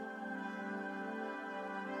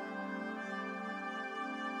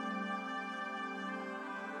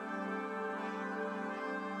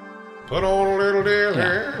Put on a little deal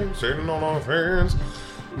here, sitting on our fence.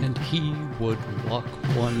 And he would walk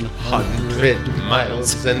 100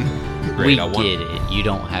 miles. And we get it. You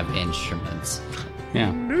don't have instruments.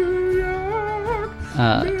 Yeah. New York,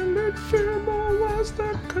 Millard Fillmore was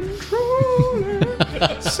the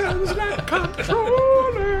controller. Sounds like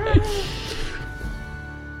controller.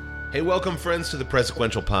 Hey, welcome, friends, to the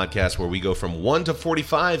Presequential Podcast, where we go from 1 to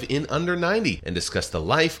 45 in under 90 and discuss the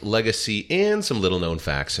life, legacy, and some little-known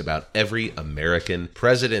facts about every American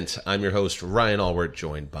president. I'm your host, Ryan Allward,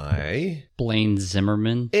 joined by Blaine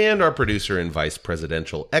Zimmerman and our producer and vice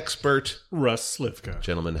presidential expert, Russ Slivka.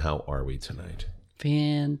 Gentlemen, how are we tonight?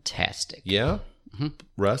 Fantastic. Yeah? Mm-hmm.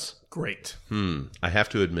 Russ? Great. I have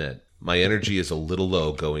to admit, my energy is a little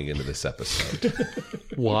low going into this episode.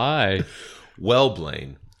 Why? Well,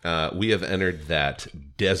 Blaine, we have entered that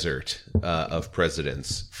desert of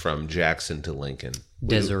presidents from Jackson to Lincoln.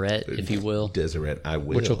 Deseret, if you will. Deseret, I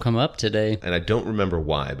will. Which will come up today. And I don't remember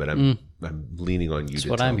why, but I'm leaning on you That's to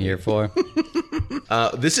what tell I'm me. here for.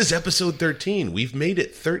 This is episode 13. We've made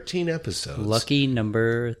it 13 episodes. Lucky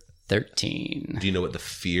number 13. Do you know what the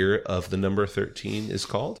fear of the number 13 is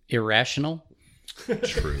called? Irrational?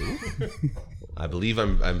 True. I believe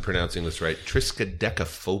I'm pronouncing this right.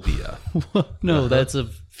 Triskaidekaphobia. No, that's a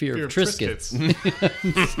fear Fear of of Triscuits.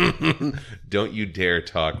 Don't you dare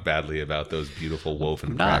talk badly about those beautiful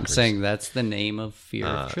woven I'm crackers. saying that's the name of fear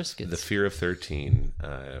of Triscuits. The fear of 13.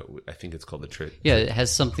 I think it's called the Yeah, it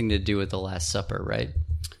has something to do with the Last Supper, right?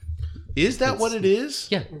 Is that what it is?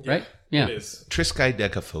 Yeah, right? Yeah. It is.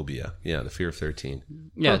 Triskaidekaphobia. Yeah, the fear of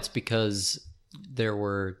 13. Yeah, it's because there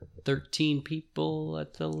were 13 people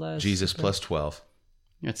at the last... Jesus plus 12.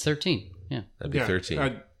 It's 13, yeah. That'd be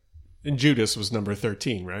 13. And Judas was number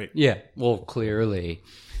 13, right? Yeah, well, clearly.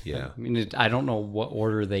 Yeah. I mean, I don't know what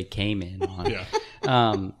order they came in on. Yeah.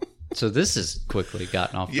 So this has quickly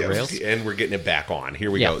gotten off the rails. And we're getting it back on. Here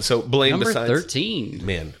we Yeah. go. So, Blaine, Number besides... 13.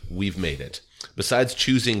 Man, we've made it. Besides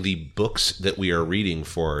choosing the books that we are reading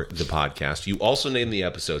for the podcast, you also named the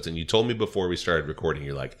episodes, and you told me before we started recording,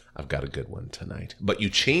 you're like, I've got a good one tonight. But you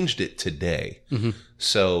changed it today. Mm-hmm.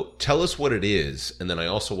 So tell us what it is, and then I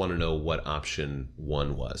also want to know what option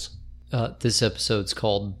 1 was. This episode's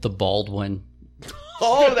called The Baldwin.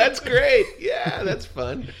 Oh, that's great. Yeah, that's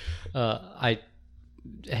fun. I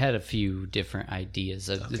had a few different ideas.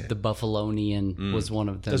 The Buffalonian was one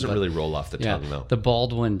of them. Doesn't really roll off the tongue, though. The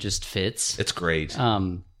Baldwin just fits. It's great.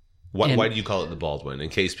 And Why do you call it the Baldwin? In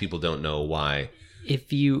case people don't know why.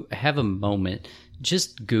 if you have a moment,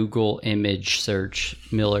 just Google image search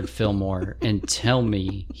Millard Fillmore and tell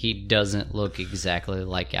me he doesn't look exactly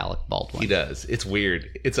like Alec Baldwin. He does. It's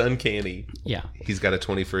weird. It's uncanny. Yeah. He's got a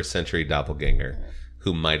 21st century doppelganger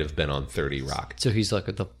who might have been on 30 Rock. So he's like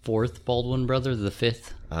the fourth Baldwin brother, the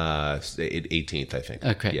fifth? 18th, I think.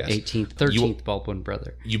 Okay, Yes. 18th, 13th Baldwin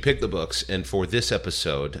brother. You picked the books, and for this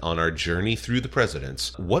episode, on our journey through the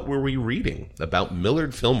presidents, what were we reading about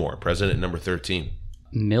Millard Fillmore, president number 13?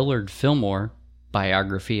 Millard Fillmore,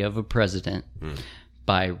 Biography of a President,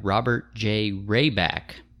 by Robert J.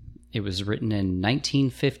 Rayback. It was written in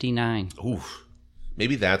 1959. Oof.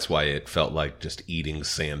 Maybe that's why it felt like just eating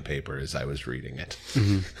sandpaper as I was reading it.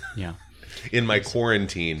 Yeah. In my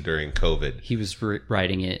quarantine during COVID. He was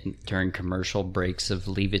writing it during commercial breaks of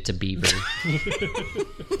Leave It to Beaver.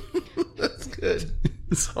 That's good.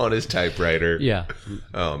 On his typewriter. Yeah.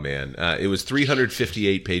 Oh, man. It was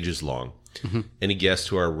 358 pages long. Any guess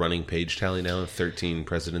to our running page tally now? 13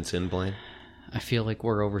 presidents in, Blaine? I feel like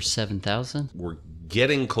we're over 7,000. We're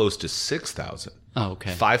getting close to 6,000. Oh,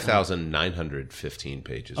 okay. 5,915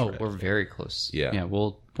 pages. Oh, read. we're very close. Yeah. Yeah,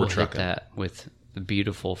 we'll We're hit trucking. that with the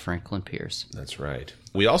beautiful Franklin Pierce. That's right.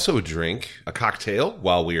 We also drink a cocktail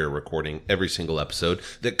while we are recording every single episode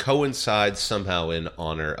that coincides somehow in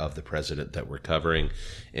honor of the president that we're covering.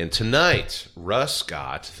 And tonight, Russ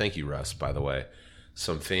got, thank you, Russ, by the way,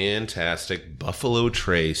 some fantastic Buffalo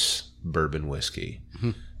Trace bourbon whiskey.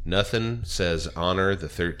 Nothing says honor the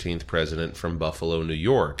 13th president from Buffalo, New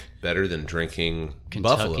York, better than drinking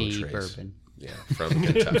Buffalo Kentucky Trace. bourbon. Yeah, from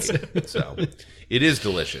Kentucky. So it is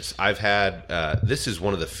delicious. I've had, this is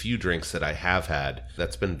one of the few drinks that I have had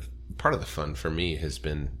that's been part of the fun for me has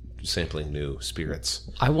been sampling new spirits.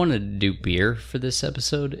 I wanted to do beer for this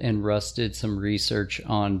episode, and Russ did some research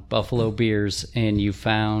on Buffalo beers, and you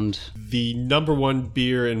found... The number one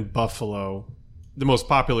beer in Buffalo, the most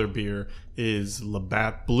popular beer, is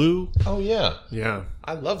Labatt Blue. Oh, yeah. Yeah.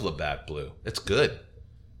 I love Labatt Blue. It's good.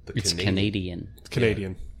 It's Canadian. It's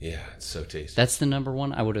Canadian. Yeah, it's so tasty. That's the number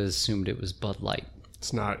one? I would have assumed it was Bud Light.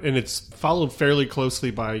 It's not. And it's followed fairly closely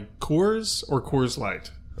by Coors or Coors Light.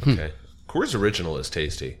 Okay. Coors Original is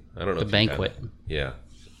tasty. I don't know The if you've had Banquet. it. Yeah.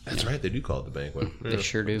 That's right. They do call it the banquet. Yeah, They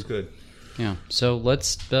sure do. It's good. Yeah. So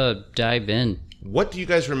let's dive in. What do you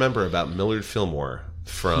guys remember about Millard Fillmore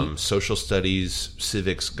from social studies,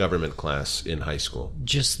 civics, government class in high school?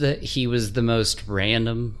 Just that he was the most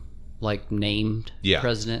random, like, named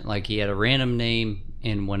president. Like, he had a random name,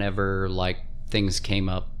 and whenever, like, things came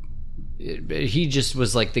up, he just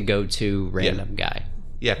was, like, the go-to random guy.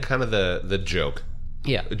 Yeah, kind of the joke.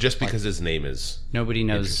 Yeah. Just because his name is... Nobody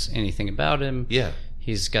knows anything about him. Yeah.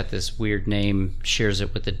 He's got this weird name, shares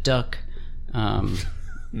it with a duck.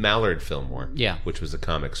 Mallard Fillmore. Yeah. Which was a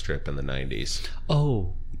comic strip in the 90s.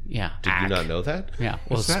 Oh, yeah. Did you not know that? Yeah.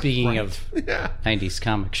 Well, speaking of 90s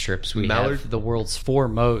comic strips, we have the world's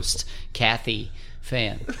foremost Kathy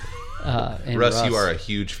fan. And Russ, you are a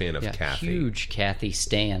huge fan of Kathy. Huge Kathy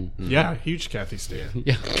stan. Yeah, huge Kathy stan.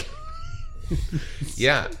 Yeah.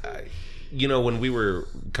 Yeah. You know, when we were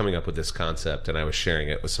coming up with this concept and I was sharing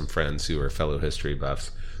it with some friends who are fellow history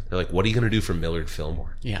buffs, they're like, what are you going to do for Millard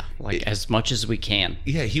Fillmore? Yeah, like as much as we can.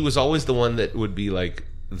 Yeah, he was always the one that would be like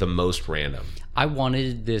the most random. I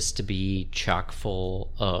wanted this to be chock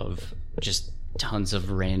full of just tons of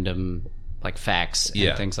random like facts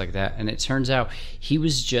and things like that. And it turns out he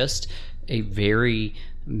was just a very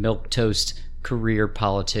milquetoast career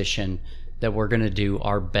politician that we're going to do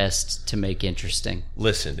our best to make interesting.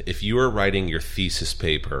 Listen, if you are writing your thesis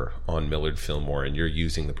paper on Millard Fillmore and you're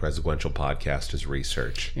using the Presidential Podcast as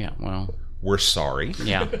research, we're sorry.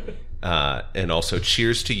 Yeah. And also,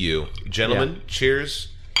 cheers to you. Gentlemen, cheers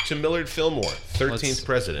to Millard Fillmore, 13th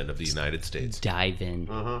President of the United States. Dive in.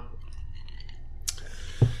 All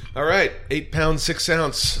right, 8 pound, 6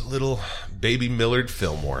 ounce little baby Millard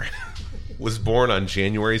Fillmore was born on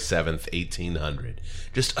January 7th, 1800.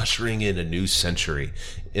 Just ushering in a new century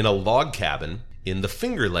in a log cabin in the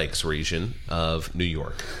Finger Lakes region of New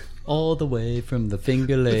York. All the way from the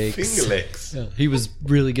Finger Lakes. Finger Lakes. Yeah, he was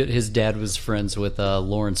really good. His dad was friends with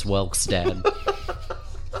Lawrence Welk's dad.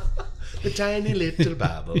 The tiny little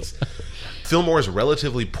Bibles. Fillmore's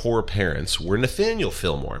relatively poor parents were Nathaniel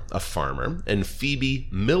Fillmore, a farmer, and Phoebe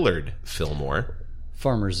Millard Fillmore.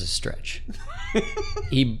 Farmer's a stretch.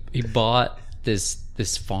 He bought this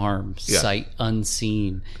farm sight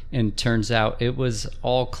unseen, and turns out it was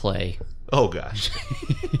all clay. Oh gosh.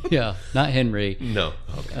 Yeah, not Henry. No.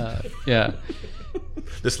 Okay. Yeah.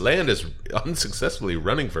 This land is unsuccessfully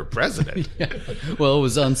running for president. Yeah. Well, it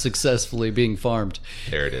was unsuccessfully being farmed.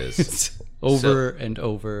 There it is. Over and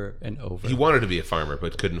over and over. He wanted to be a farmer,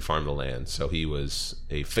 but couldn't farm the land, so he was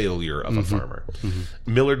a failure of a farmer.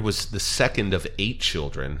 Millard was the second of 8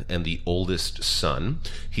 children and the oldest son.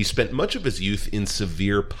 He spent much of his youth in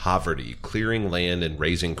severe poverty, clearing land and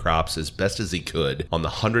raising crops as best as he could on the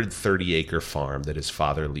 130-acre farm that his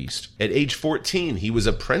father leased. At age 14, he was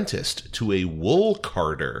apprenticed to a wool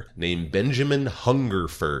carder named Benjamin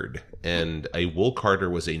Hungerford. And a wool carder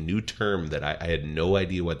was a new term that I had no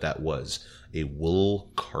idea what that was. A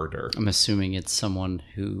wool carder. I'm assuming it's someone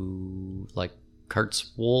who, like,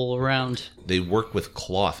 carts wool around. They work with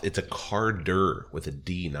cloth. It's a carder with a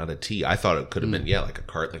D, not a T. I thought it could have been, like a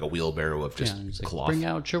cart, like a wheelbarrow of just cloth. Bring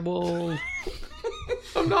out your wool.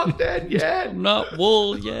 I'm not dead yet. I'm not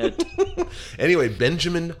wool yet. Anyway,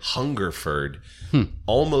 Benjamin Hungerford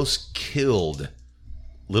almost killed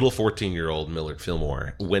little 14-year-old Millard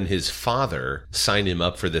Fillmore. When his father signed him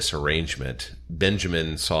up for this arrangement,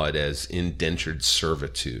 Benjamin saw it as indentured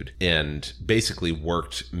servitude and basically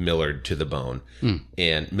worked Millard to the bone.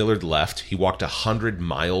 And Millard left. He walked 100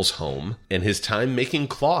 miles home, and his time making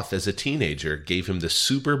cloth as a teenager gave him the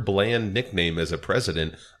super bland nickname as a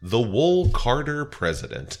president, the Wool Carder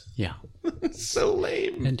President. Yeah. So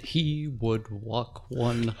lame. And he would walk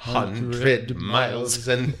 100 miles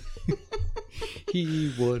and...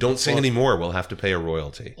 He would. Don't sing anymore. We'll have to pay a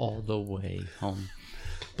royalty. All the way home.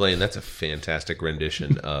 Blaine, that's a fantastic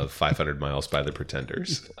rendition of 500 Miles by the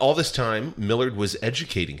Pretenders. All this time, Millard was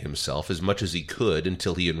educating himself as much as he could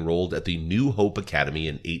until he enrolled at the New Hope Academy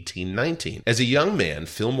in 1819. As a young man,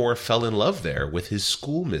 Fillmore fell in love there with his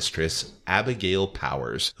schoolmistress, Abigail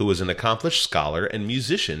Powers, who was an accomplished scholar and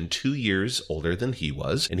musician 2 years older than he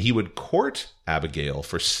was, and he would court Abigail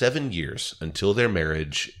for 7 years until their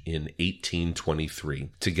marriage in 1823.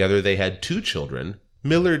 Together they had 2 children,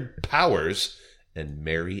 Millard Powers and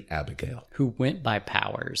Mary Abigail, who went by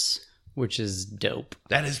Powers, which is dope.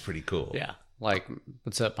 That is pretty cool. Yeah. Like,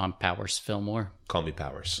 what's up? I'm Powers Fillmore. Call me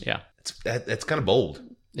Powers. Yeah. That's kind of bold.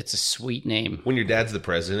 It's a sweet name. When your dad's the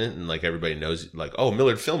president and like everybody knows, like, oh,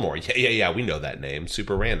 Millard Fillmore. Yeah, we know that name.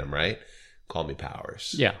 Super random, right? Call me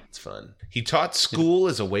Powers. Yeah. It's fun. He taught school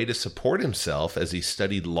as a way to support himself as he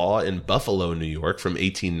studied law in Buffalo, New York from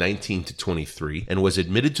 1819 to 23 and was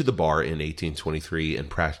admitted to the bar in 1823 and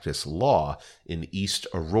practiced law in East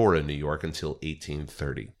Aurora, New York until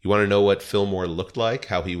 1830. You want to know what Fillmore looked like,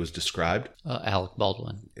 how he was described? Alec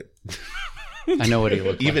Baldwin. I know what he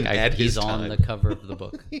looked Even like. at his He's on time. the cover of the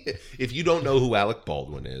book. If you don't know who Alec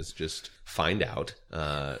Baldwin is, just find out.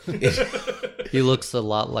 He looks a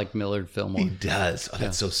lot like Millard Fillmore. He does. Oh,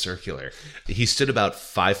 that's so circular. He stood about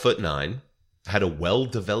 5'9", had a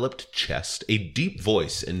well-developed chest, a deep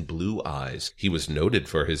voice, and blue eyes. He was noted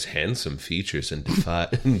for his handsome features and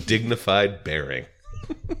dignified bearing.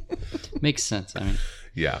 Makes sense. I mean,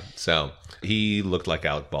 Yeah, so he looked like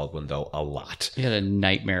Alec Baldwin, though, a lot. he had a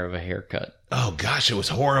nightmare of a haircut. Oh, gosh, it was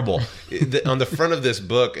horrible. On the front of this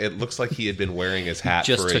book, it looks like he had been wearing his hat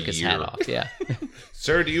Just for a year. took his hat off. Yeah.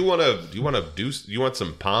 Sir, do you want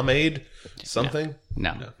some pomade? Something?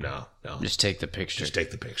 No. No. Just take the picture. Just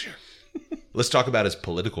take the picture. Let's talk about his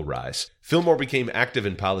political rise. Fillmore became active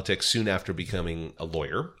in politics soon after becoming a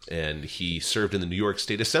lawyer, and he served in the New York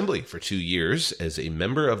State Assembly for 2 years as a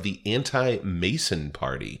member of the Anti-Mason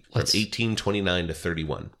Party from 1829 to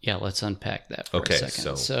 31. Yeah, let's unpack that for a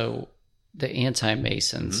second. So the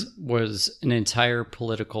Anti-Masons was an entire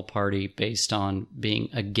political party based on being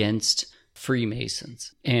against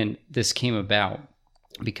Freemasons. And this came about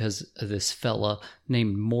because of this fella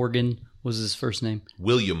named Morgan. Was his first name?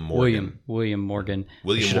 William Morgan. William Morgan.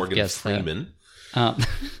 William Morgan Freeman.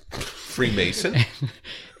 Freemason.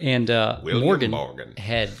 And Morgan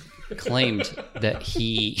had claimed that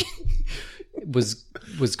he was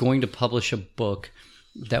going to publish a book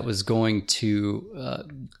that was going to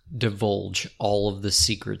divulge all of the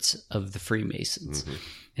secrets of the Freemasons. Mm-hmm.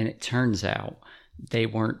 And it turns out they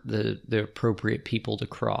weren't the appropriate people to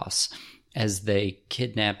cross, as they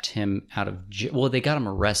kidnapped him out of jail. Well, they got him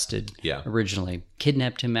arrested originally,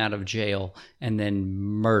 kidnapped him out of jail, and then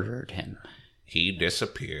murdered him. He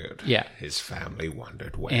disappeared. Yeah. His family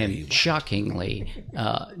wondered where and he went. Shockingly,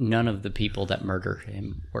 none of the people that murdered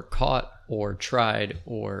him were caught or tried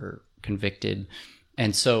or convicted.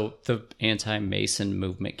 And so the anti-Mason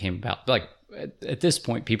movement came about. Like, at this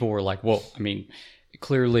point, people were like, well, I mean,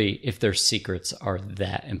 clearly, if their secrets are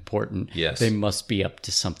that important, they must be up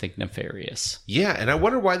to something nefarious. Yeah, and I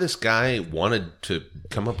wonder why this guy wanted to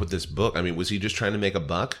come up with this book. I mean, was he just trying to make a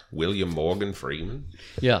buck? William Morgan Freeman?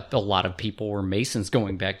 Yeah, a lot of people were Masons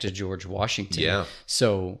going back to George Washington. Yeah.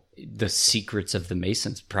 So the Secrets of the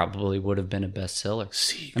Masons probably would have been a bestseller.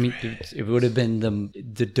 Secret. I mean, it would have been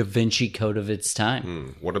the Da Vinci Code of its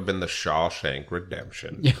time. Would have been the Shawshank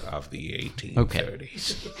Redemption of the 1830s.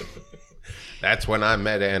 Okay. That's when I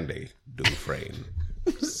met Andy Dufresne.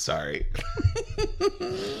 Sorry.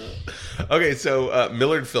 Okay, so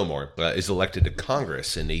Millard Fillmore is elected to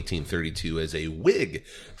Congress in 1832 as a Whig,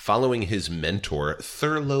 following his mentor,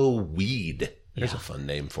 Thurlow Weed. There's a fun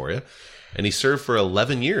name for you. And he served for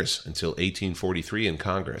 11 years until 1843 in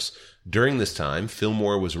Congress. During this time,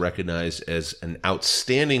 Fillmore was recognized as an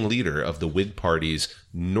outstanding leader of the Whig Party's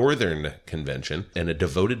Northern Convention and a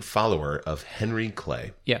devoted follower of Henry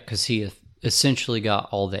Clay. Yeah, because he essentially got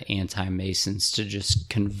all the anti-Masons to just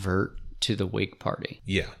convert to the Whig Party.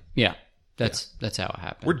 Yeah. Yeah, that's how it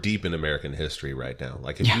happened. We're deep in American history right now.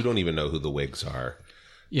 Like, if you don't even know who the Whigs are,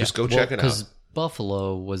 just go check it out. Because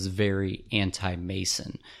Buffalo was very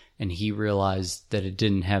anti-Mason, and he realized that it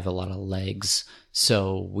didn't have a lot of legs,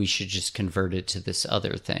 so we should just convert it to this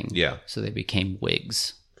other thing. Yeah. So they became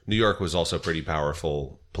Whigs. New York was also pretty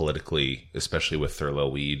powerful politically, especially with Thurlow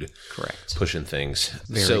Weed. Correct. Pushing things.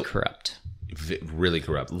 Very corrupt. Really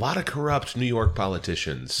corrupt. A lot of corrupt New York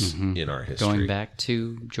politicians in our history. Going back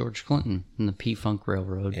to George Clinton and the P-Funk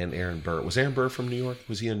Railroad. And Aaron Burr. Was Aaron Burr from New York?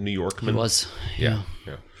 Was he a New Yorkman? He was. Yeah.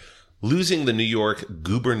 Losing the New York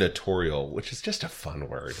gubernatorial, which is just a fun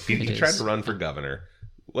word. He tried to run for governor.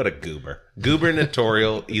 What a goober.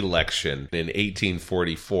 Gubernatorial election in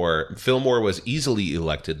 1844. Fillmore was easily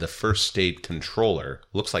elected the first state controller.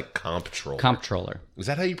 Looks like comptroller. Comptroller. Is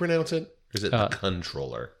that how you pronounce it? Or is it the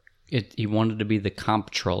controller? He wanted to be the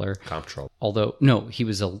comptroller. Comptroller. Although, no, he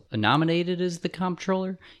was nominated as the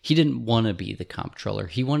comptroller. He didn't want to be the comptroller.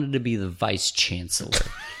 He wanted to be the vice chancellor.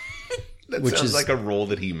 That sounds like a role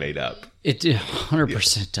that he made up. It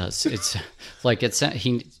 100% does. It's like it's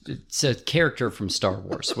a character from Star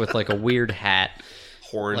Wars with like a weird hat,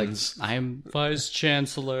 horns. Like, I'm Vice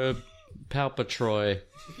Chancellor Palpatroy.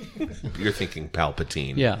 You're thinking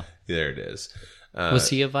Palpatine. Yeah, there it is. Was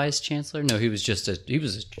he a vice chancellor? No, he was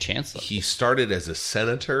a chancellor. He started as a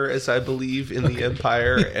senator, as I believe, in the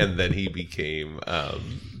Empire, and then he became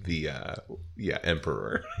the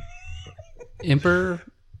emperor. Emperor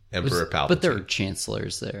Palpatine. But there are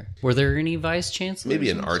chancellors there. Were there any vice chancellors? Maybe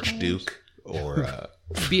an archduke or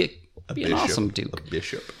be an awesome duke. A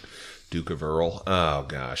bishop. Duke of Earl. Oh,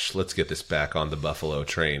 gosh. Let's get this back on the Buffalo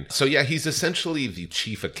train. So, yeah, he's essentially the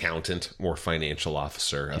chief accountant or financial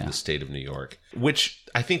officer of the state of New York, which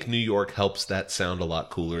I think New York helps that sound a lot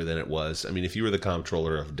cooler than it was. I mean, if you were the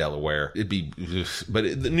comptroller of Delaware, it'd be... But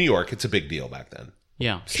New York, it's a big deal back then.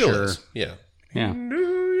 Yeah, Still is. Yeah. Yeah. New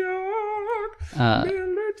York,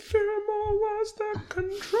 Millard Fillmore was the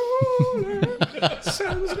controller.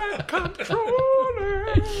 Sounds like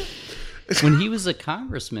comptroller. When he was a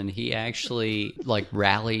congressman, he actually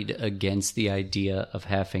rallied against the idea of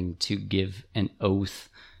having to give an oath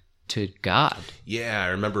to God. Yeah, I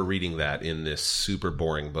remember reading that in this super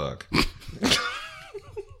boring book.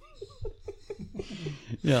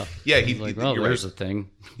 Yeah. Yeah, he's like, well, there's a thing.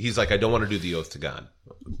 He's like, I don't want to do the oath to God.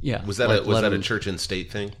 Yeah. Was that a church and state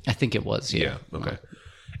thing? I think it was, yeah. Okay.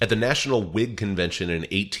 At the National Whig Convention in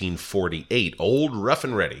 1848, old rough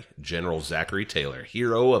and ready General Zachary Taylor,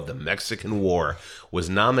 hero of the Mexican War, was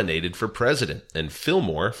nominated for president and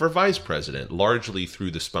Fillmore for vice president, largely through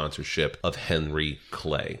the sponsorship of Henry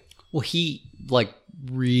Clay. Well, he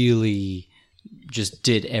really just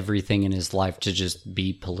did everything in his life to just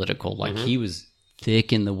be political. He was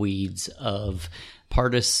thick in the weeds of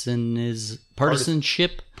partisanship. Yep.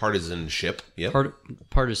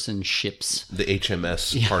 Partisanships. The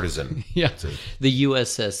HMS Partisan. Yeah. The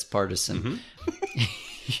USS Partisan. Mm-hmm.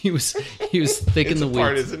 he was thick in the weeds.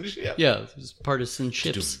 Partisanship. Yeah, it was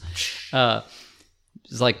partisanships. It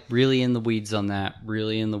was really in the weeds on that,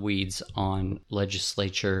 really in the weeds on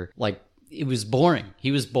legislature. It was boring.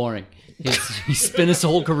 He was boring. He spent his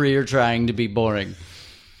whole career trying to be boring.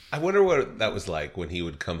 I wonder what that was like when he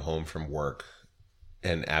would come home from work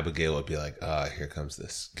and Abigail would be like, here comes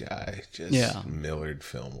this guy, Millard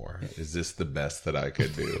Fillmore. Is this the best that I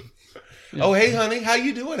could do? Yeah. Oh, hey, honey, how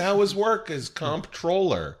you doing? How was work as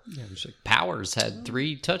comptroller? Yeah, Powers had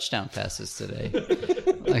 3 touchdown passes today.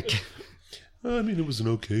 I mean, it was an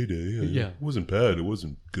okay day. It wasn't bad. It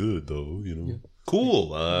wasn't good, though, Yeah.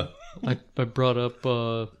 Cool. I brought up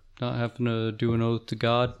not having to do an oath to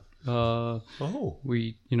God. I'm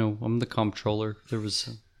the comptroller. There was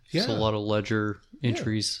a lot of ledger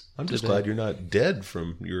entries. I'm just glad you're not dead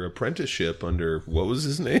from your apprenticeship under, what was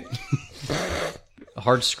his name?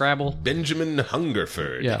 Hard Scrabble. Benjamin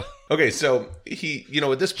Hungerford. Yeah. Okay, so he,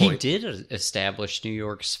 at this point... He did establish New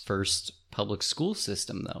York's first public school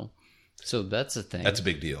system, though. So that's a thing. That's a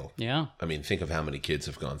big deal. Yeah. I mean, think of how many kids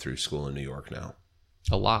have gone through school in New York now.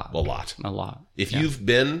 A lot. If you've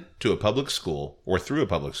been to a public school or through a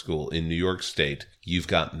public school in New York State, you've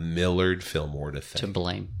got Millard Fillmore to thank. To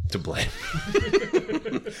blame.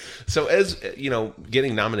 So as,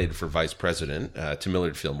 getting nominated for vice president to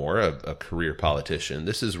Millard Fillmore, a career politician,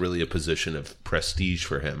 this is really a position of prestige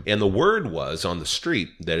for him. And the word was on the street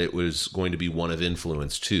that it was going to be one of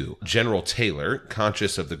influence too. General Taylor,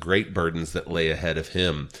 conscious of the great burdens that lay ahead of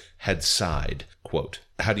him, had sighed, quote,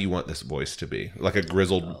 how do you want this voice to be? Like a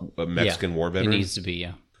grizzled Mexican war veteran? It needs to be,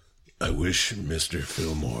 yeah. I wish Mr.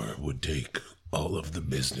 Fillmore would take all of the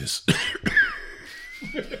business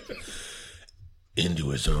into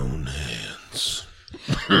his own hands.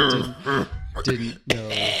 Didn't know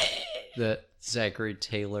that Zachary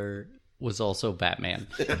Taylor was also Batman.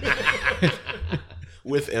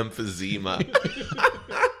 With emphysema.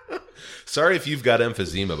 Sorry if you've got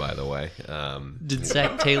emphysema, by the way.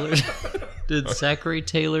 Did Zachary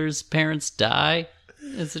Taylor's parents die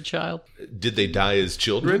as a child? Did they die as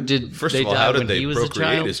children? First of all, how did they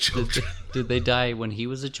procreate as children? Did they die when he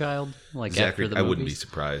was a child? Zachary, after the movies? I wouldn't be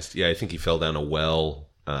surprised. Yeah, I think he fell down a well.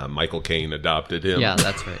 Michael Caine adopted him. Yeah,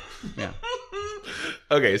 that's right. Yeah.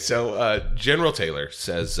 Okay, so General Taylor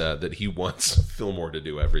says that he wants Fillmore to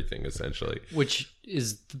do everything, essentially. Which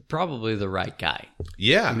is probably the right guy.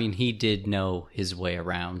 Yeah. I mean, he did know his way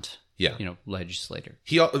around, legislator.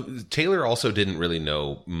 Taylor also didn't really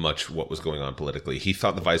know much what was going on politically. He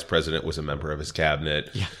thought the vice president was a member of his cabinet.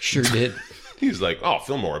 Yeah, sure did. He was like,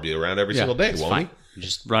 Fillmore will be around every single day, won't fine. He?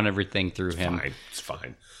 Just run everything through him. It's fine.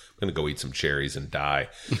 I'm going to go eat some cherries and die.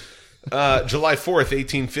 July 4th,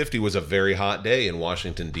 1850 was a very hot day in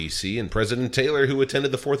Washington, D.C., and President Taylor, who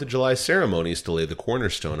attended the 4th of July ceremonies to lay the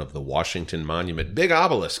cornerstone of the Washington Monument, big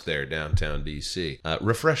obelisk there downtown D.C.,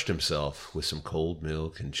 refreshed himself with some cold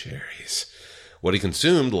milk and cherries. What he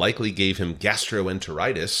consumed likely gave him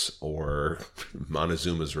gastroenteritis, or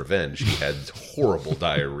Montezuma's revenge. He had horrible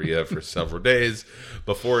diarrhea for several days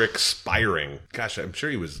before expiring. Gosh, I'm sure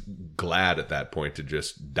he was glad at that point to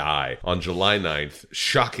just die. On July 9th,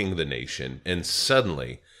 shocking the nation, and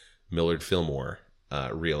suddenly Millard Fillmore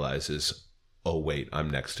realizes, oh wait, I'm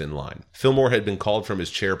next in line. Fillmore had been called from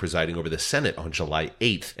his chair presiding over the Senate on July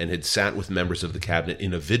 8th and had sat with members of the cabinet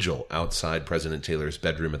in a vigil outside President Taylor's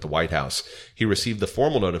bedroom at the White House. He received the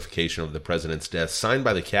formal notification of the president's death signed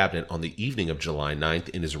by the cabinet on the evening of July 9th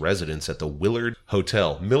in his residence at the Willard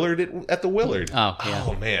Hotel. Millard at the Willard. Oh, yeah.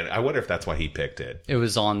 Oh, man. I wonder if that's why he picked it. It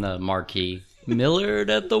was on the marquee.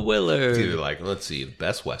 Millard at the Willard. It's either like, let's see,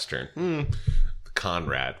 Best Western.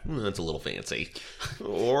 Conrad. That's a little fancy.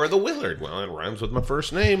 Or the Willard. Well, it rhymes with my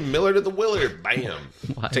first name. Millard at the Willard. Bam.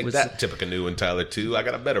 Take that, Tippecanoe and Tyler 2. I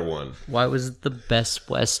got a better one. Why was the Best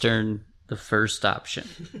Western the first option?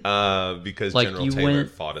 Because General Taylor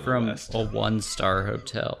fought in the West. From a 1-star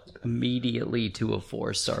hotel immediately to a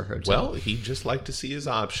 4-star hotel. Well, he just liked to see his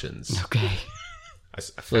options. Okay. I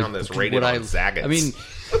found this rated on Zagat's.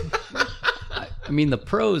 I mean, the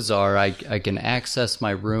pros are I can access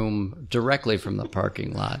my room directly from the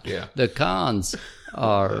parking lot. Yeah. The cons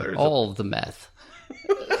are all of the meth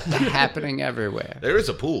happening everywhere. There is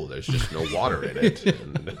a pool. There's just no water in it.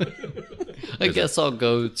 I guess I'll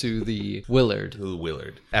go to the Willard. To the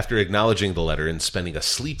Willard. After acknowledging the letter and spending a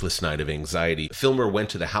sleepless night of anxiety, Fillmore went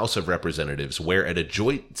to the House of Representatives, where at a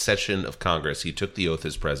joint session of Congress, he took the oath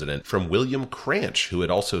as president from William Cranch, who had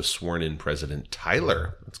also sworn in President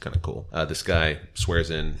Tyler. That's kind of cool. This guy swears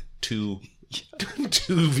in two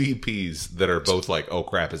VPs that are both like, oh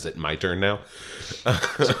crap, is it my turn now?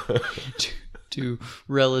 Two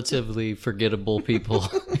relatively forgettable people.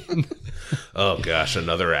 Oh gosh,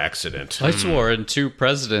 another accident. I swore in 2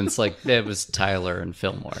 presidents, like it was Tyler and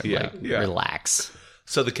Fillmore. Yeah. Relax.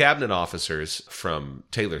 So the cabinet officers from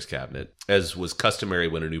Taylor's cabinet, as was customary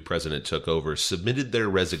when a new president took over, submitted their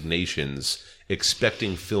resignations,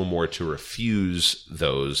 expecting Fillmore to refuse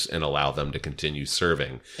those and allow them to continue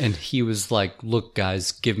serving. And he was like, look,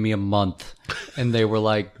 guys, give me a month. And they were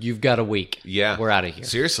like, you've got a week. Yeah. We're out of here.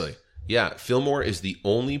 Seriously. Yeah. Fillmore is the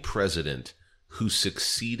only president who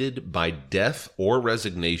succeeded by death or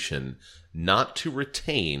resignation not to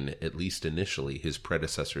retain, at least initially, his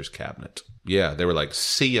predecessor's cabinet. Yeah, they were like,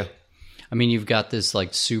 see ya. I mean, you've got this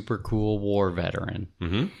like super cool war veteran.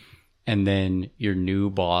 Mm-hmm. And then your new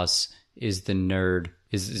boss is the nerd,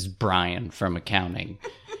 is Brian from accounting.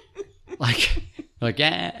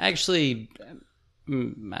 Actually,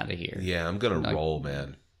 I'm out of here. Yeah, I'm going to roll,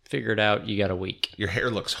 man. Figure it out. You got a week. Your hair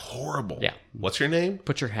looks horrible. Yeah. What's your name?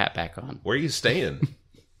 Put your hat back on. Where are you staying?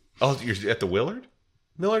 Oh, you're at the Willard?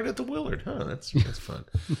 Millard at the Willard. Huh, that's fun.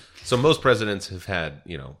 So most presidents have had,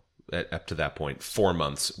 up to that point, 4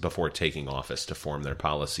 months before taking office to form their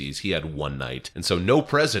policies. He had 1 night. And so no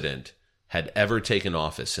president had ever taken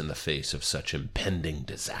office in the face of such impending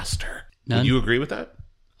disaster. None. Would you agree with that?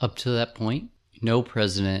 Up to that point, no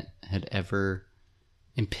president had ever...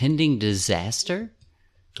 Impending disaster?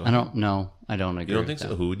 I don't know. I don't agree. You don't think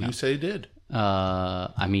so? Who would you say did?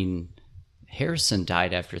 I mean, Harrison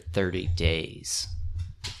died after 30 days.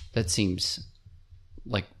 That seems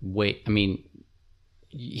like wait. I mean,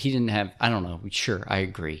 he didn't have. I don't know. Sure, I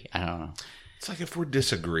agree. I don't know. It's like if we're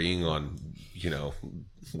disagreeing on,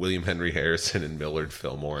 William Henry Harrison and Millard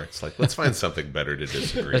Fillmore, it's like, let's find something better to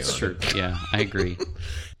disagree on. That's true. Yeah, I agree.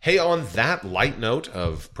 Hey, on that light note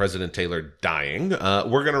of President Taylor dying,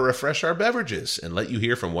 we're going to refresh our beverages and let you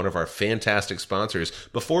hear from one of our fantastic sponsors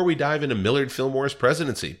before we dive into Millard Fillmore's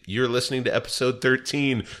presidency. You're listening to episode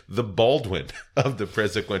 13, The Baldwin of the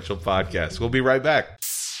Presequential Podcast. We'll be right back.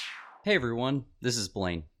 Hey everyone, this is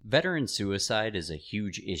Blaine. Veteran suicide is a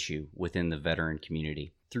huge issue within the veteran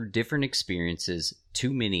community. Through different experiences,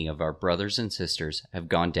 too many of our brothers and sisters have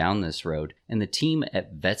gone down this road, and the team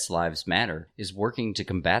at Vets Lives Matter is working to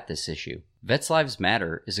combat this issue. Vets Lives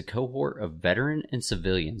Matter is a cohort of veteran and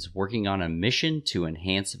civilians working on a mission to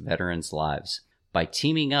enhance veterans' lives. By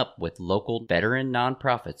teaming up with local veteran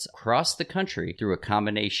nonprofits across the country through a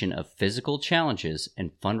combination of physical challenges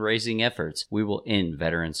and fundraising efforts, we will end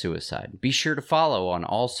veteran suicide. Be sure to follow on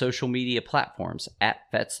all social media platforms at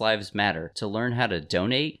Vets Lives Matter to learn how to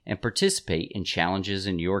donate and participate in challenges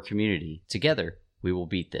in your community. Together, we will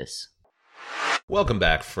beat this. Welcome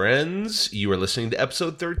back, friends. You are listening to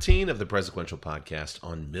episode 13 of the Presequential Podcast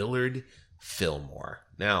on Millard Fillmore.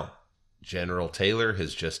 Now, General Taylor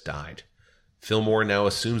has just died. Fillmore now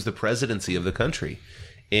assumes the presidency of the country.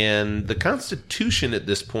 And the Constitution at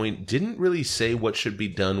this point didn't really say what should be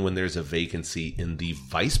done when there's a vacancy in the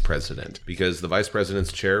vice president, because the vice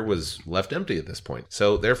president's chair was left empty at this point.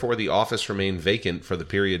 So therefore, the office remained vacant for the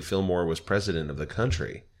period Fillmore was president of the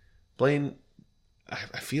country. Blaine,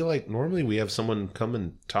 I feel like normally we have someone come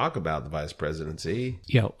and talk about the vice presidency.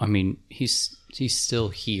 Yeah, I mean, he's still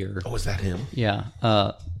here. Oh, is that him? Yeah.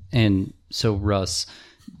 And so, Russ,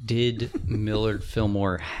 Did Millard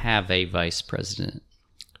Fillmore have a vice president?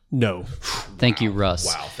 No. Thank you, Russ.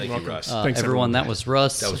 Wow, thank you, Russ. Thanks, everyone, that was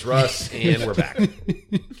Russ. That was Russ, and we're back.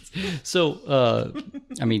 So,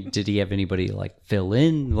 I mean, did he have anybody like fill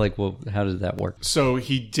in? Like, well, how did that work? So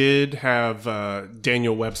he did have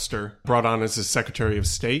Daniel Webster brought on as his Secretary of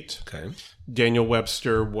State. Okay. Daniel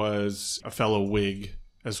Webster was a fellow Whig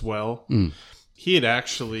as well. He had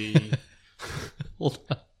actually... Hold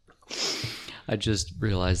on. I just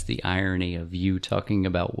realized the irony of you talking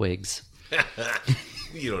about wigs.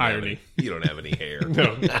 You don't Irony. You don't have any hair.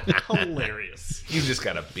 No. Hilarious. You just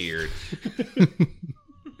got a beard.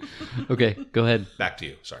 Okay, go ahead. Back to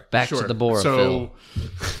you. Sorry. Back to the Bora, Phil.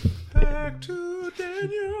 Back to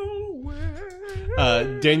Daniel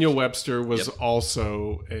Webster. Daniel Webster was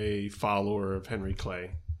also a follower of Henry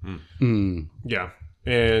Clay. Yeah.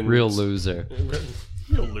 And Real loser.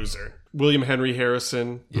 Real loser. William Henry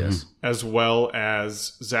Harrison, Yes. as well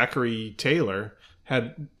as Zachary Taylor,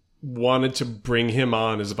 had wanted to bring him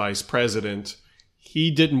on as vice president.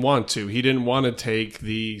 He didn't want to. He didn't want to take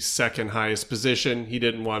the second highest position. He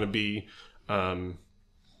didn't want to be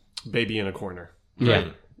baby in a corner. Yeah.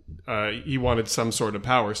 He wanted some sort of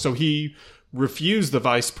power. So he refused the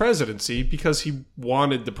vice presidency because he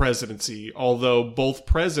wanted the presidency, although both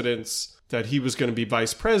presidents that he was going to be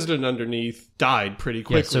vice president underneath died pretty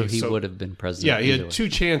quickly. Yeah, so he would have been president. Yeah, he either had way. 2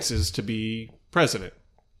 chances to be president.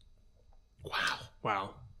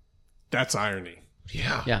 Wow. That's irony.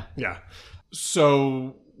 Yeah. Yeah. Yeah.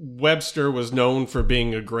 So Webster was known for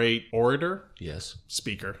being a great orator, Yes.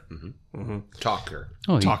 speaker, Talker.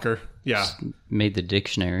 Oh, he talker. Yeah. made the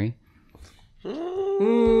dictionary. I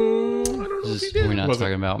don't know if he did. We're not Was it?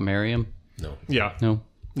 talking about Merriam. No. Yeah. No.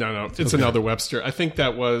 No. It's another Webster. I think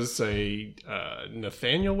that was a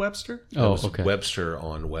Nathaniel Webster. That Oh, was okay. Webster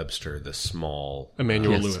on Webster, the small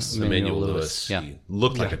Emmanuel Yes. Lewis. Emmanuel Emmanuel Lewis. Yeah. He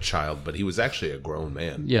looked like a child, but he was actually a grown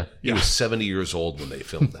man. Yeah. He was 70 years old when they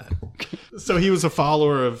filmed that. So he was a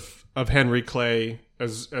follower of Henry Clay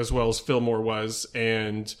as well as Fillmore was,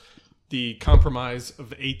 and the Compromise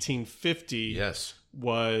of 1850 Yes.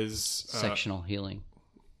 was Sectional healing.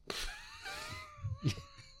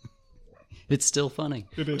 It's still funny.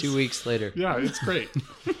 It is. 2 weeks later. yeah, it's great.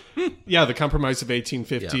 Yeah, the Compromise of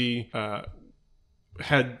 1850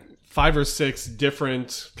 had 5 or 6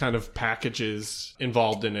 different kind of packages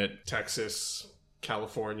involved in it. Texas,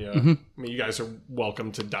 California. I mean, you guys are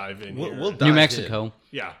welcome to dive in here. We'll dive New in. Mexico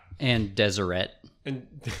Yeah. and Deseret. And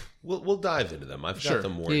We'll dive into them. I've Sure. got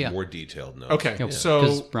them more detailed notes. okay, Because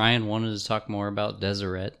so Brian wanted to talk more about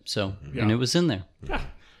Deseret, and it was in there.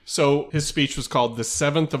 So his speech was called the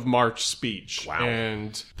 7th of March speech. Wow.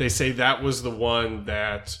 And they say that was the one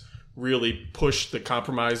that really pushed the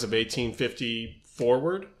Compromise of 1850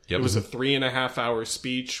 forward. Yep. It was a 3.5 hour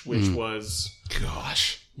speech, which was,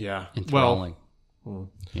 Gosh. yeah. Enthralling. Well,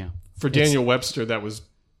 Yeah. for Daniel Webster, that was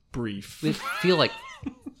brief. I feel like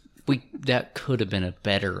that could have been a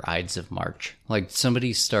better Ides of March. Like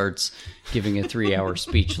somebody starts giving a 3-hour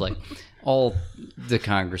speech, like all the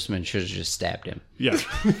congressmen should have just stabbed him. Yeah.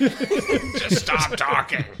 Just stop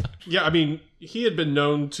talking. Yeah, I mean, he had been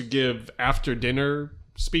known to give after dinner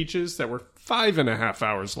speeches that were 5.5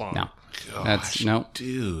 hours long. No, Gosh, that's no,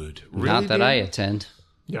 dude. Really, not that dude? I attend.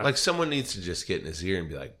 Yeah. Like someone needs to just get in his ear and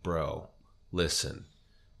be like, bro, listen,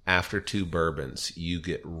 after 2 bourbons, you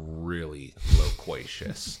get really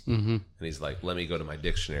loquacious. And he's like, let me go to my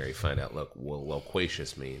dictionary, find out what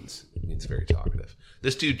loquacious means. It means very talkative.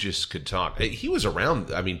 This dude just could talk. He was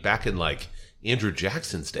around, I mean, back in like Andrew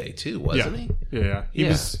Jackson's day too, wasn't he? Yeah.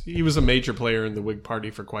 He was a major player in the Whig Party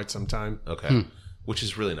for quite some time. Okay. Which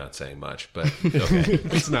is really not saying much, but okay.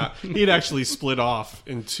 It's not. He'd actually split off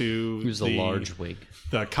into He was a large wig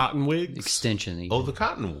the Cotton Whigs. extension. Even. Oh, the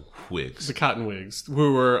Cotton Whigs. The Cotton Whigs,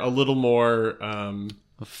 who were a little more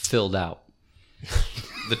Filled out.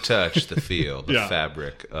 The touch, the feel, the Yeah.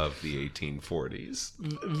 fabric of the 1840s.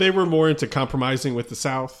 they were more into compromising with the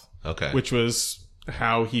South, Okay. which was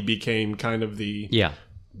how he became kind of the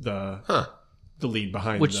lead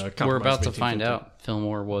behind Which the Compromise we're about of to find 1850. out.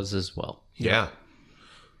 Fillmore was as well. Yeah.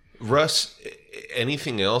 Russ,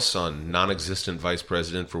 anything else on non-existent vice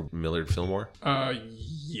president for Millard Fillmore?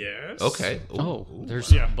 Yes. Okay. Oh,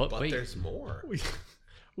 there's but But wait. there's more.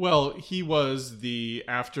 Well, he was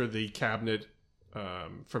after the cabinet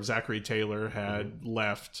from Zachary Taylor had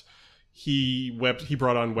left. He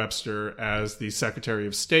brought on Webster as the Secretary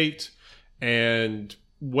of State, and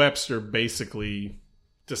Webster basically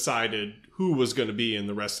decided who was going to be in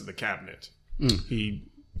the rest of the cabinet. He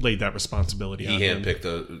laid that responsibility on He him.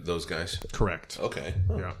 handpicked those guys? Correct. Okay.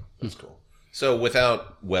 Yeah. That's cool. So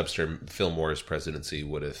without Webster, Fillmore's presidency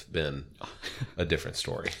would have been a different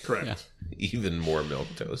story. Correct. Yeah. Even more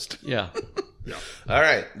milquetoast. Yeah. Yeah. All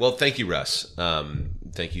right. Well, thank you, Russ.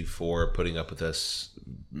 Thank you for putting up with us,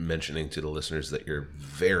 mentioning to the listeners that you're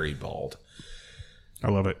very bald. I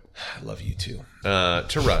love it. I love you too.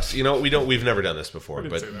 To Russ, we've never done this before,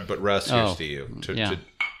 but Russ, here's to you.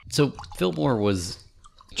 So Fillmore was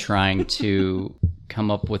trying to come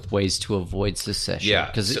up with ways to avoid secession. Yeah.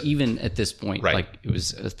 Because even at this point, Right. like, it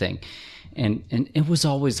was a thing. And it was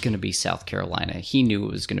always going to be South Carolina. He knew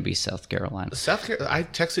it was going to be South Carolina. I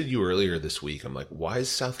texted you earlier this week. I'm like, why is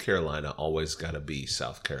South Carolina always got to be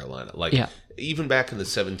South Carolina? Like, even back in the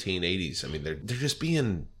 1780s, I mean, they're just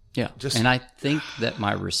being... Yeah. And I think that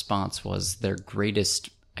my response was their greatest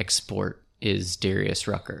export is Darius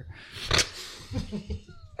Rucker.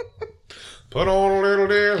 Put on a little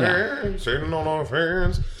dance, sitting on our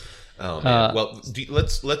friends. Oh man! Well,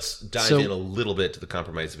 let's dive in a little bit to the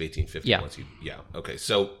Compromise of 1850. Okay.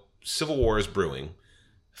 So Civil War is brewing.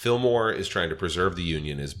 Fillmore is trying to preserve the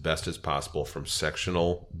Union as best as possible from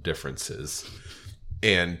sectional differences,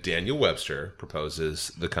 and Daniel Webster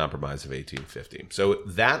proposes the Compromise of 1850. So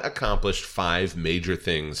that accomplished 5 major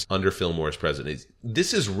things under Fillmore's presidency.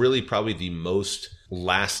 This is really probably the most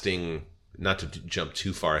lasting. Not to jump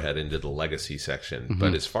too far ahead into the legacy section,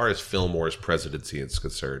 but as far as Fillmore's presidency is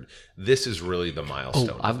concerned, this is really the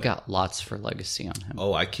milestone. I've got lots for legacy on him.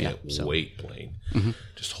 Oh, I can't wait, Blaine.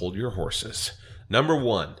 Just hold your horses. Number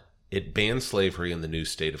 1, it banned slavery in the new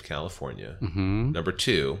state of California. Number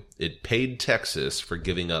 2, it paid Texas for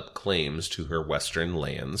giving up claims to her western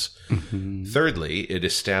lands. Thirdly, it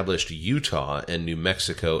established Utah and New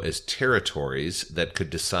Mexico as territories that could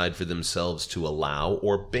decide for themselves to allow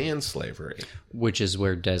or ban slavery. Which is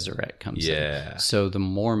where Deseret comes in. Yeah. So the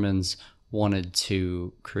Mormons wanted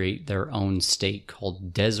to create their own state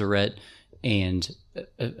called Deseret, and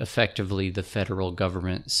effectively the federal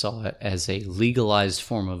government saw it as a legalized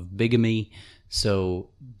form of bigamy, so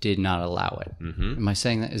did not allow it. Am I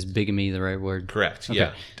saying that? Is bigamy the right word? Correct. Okay.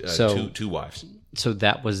 Yeah. So two wives. So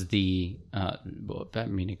that was the.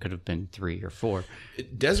 It could have been 3 or 4.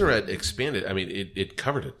 Deseret expanded. I mean, it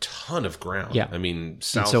covered a ton of ground. Yeah. I mean,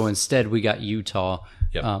 south. And so instead, we got Utah,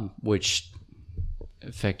 Yep. which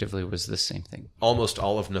effectively was the same thing. Almost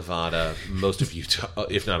all of Nevada, most of Utah,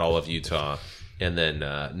 if not all of Utah, and then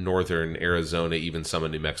northern Arizona, even some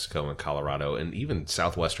of New Mexico and Colorado, and even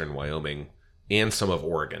southwestern Wyoming, and some of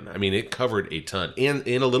Oregon. I mean, it covered a ton, and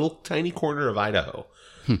in a little tiny corner of Idaho.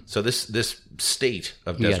 So this state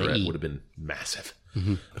of Deseret would have been massive.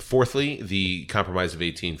 Fourthly, the Compromise of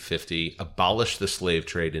 1850 abolished the slave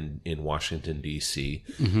trade in Washington, D.C.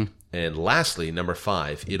 And lastly, number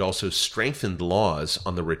 5, it also strengthened laws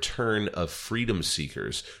on the return of freedom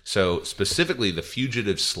seekers. So specifically, the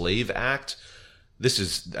Fugitive Slave Act. This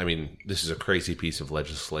is a crazy piece of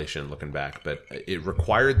legislation looking back, but it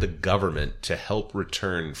required the government to help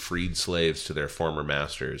return freed slaves to their former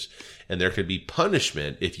masters. And there could be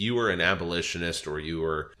punishment if you were an abolitionist or you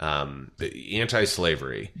were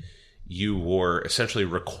anti-slavery. You were essentially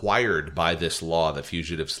required by this law, the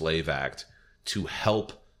Fugitive Slave Act, to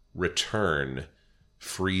help return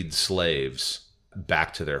freed slaves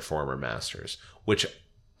back to their former masters, which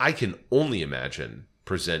I can only imagine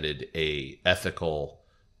presented a ethical,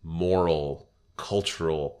 moral,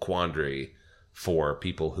 cultural quandary for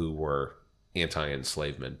people who were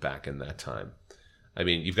anti-enslavement back in that time. I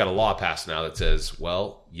mean, you've got a law passed now that says,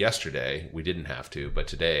 well, yesterday we didn't have to, but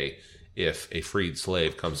today, if a freed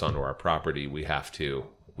slave comes onto our property, we have to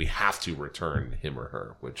return him or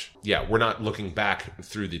her, which, we're not looking back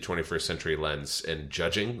through the 21st century lens and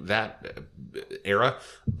judging that era,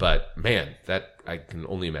 but man, that I can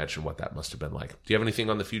only imagine what that must have been like. Do you have anything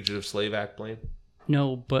on the Fugitive Slave Act, Blaine?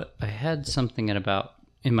 No, but I had something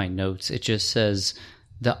in my notes. It just says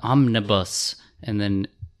the omnibus and then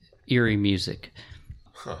eerie music,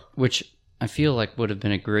 which I feel like would have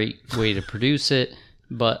been a great way to produce it.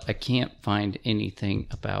 But I can't find anything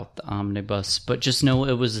about the omnibus. But just know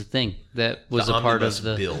it was a thing that was a part of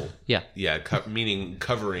the bill. Yeah, meaning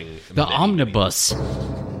covering the omnibus.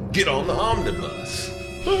 Get on the omnibus.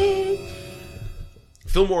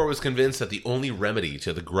 Fillmore was convinced that the only remedy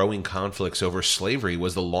to the growing conflicts over slavery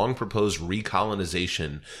was the long proposed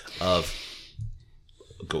recolonization of.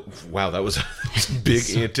 Wow, that was a big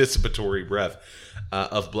anticipatory breath.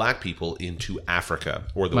 Of black people into Africa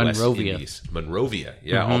or the West Indies. Monrovia.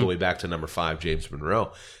 Yeah, all the way back to number 5, James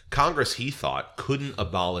Monroe. Congress, he thought, couldn't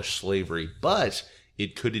abolish slavery, but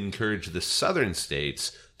it could encourage the southern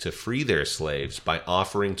states to free their slaves by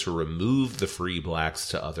offering to remove the free blacks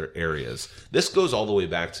to other areas. This goes all the way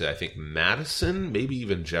back to, I think, Madison, maybe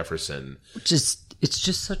even Jefferson. It's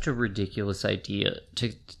just such a ridiculous idea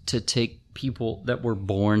to take people that were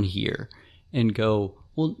born here and go,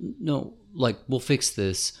 well, no, like, we'll fix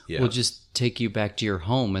this. Yeah. We'll just take you back to your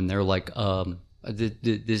home. And they're like,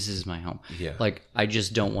 this is my home. Yeah. Like, I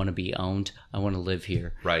just don't want to be owned. I want to live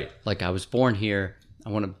here. Right. Like, I was born here. I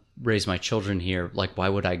want to raise my children here. Like, why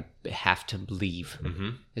would I have to leave? Mm-hmm.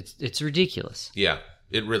 It's ridiculous. Yeah,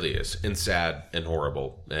 it really is. And sad and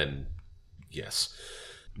horrible. And yes.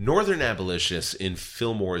 Northern abolitionists in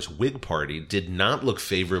Fillmore's Whig Party did not look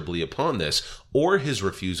favorably upon this or his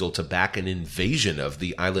refusal to back an invasion of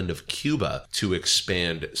the island of Cuba to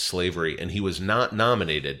expand slavery, and he was not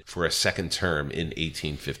nominated for a second term in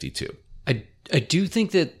 1852. I do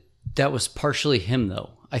think that was partially him,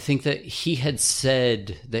 though. I think that he had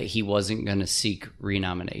said that he wasn't going to seek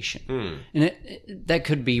renomination. And that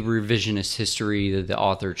could be revisionist history, the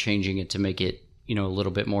author changing it to make it, a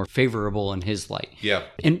little bit more favorable in his light. Yeah.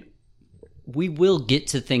 And we will get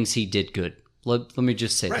to things he did good. Let me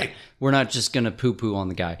just say that. We're not just going to poo-poo on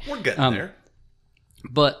the guy. We're getting there.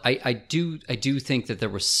 But I do think that there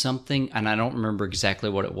was something, and I don't remember exactly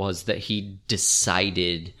what it was, that he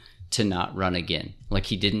decided to not run again. Like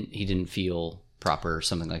he didn't feel proper or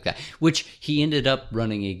something like that, which he ended up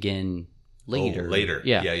running again later.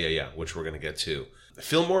 Yeah, which we're going to get to.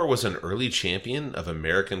 Fillmore was an early champion of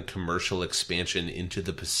American commercial expansion into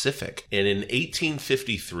the Pacific, and in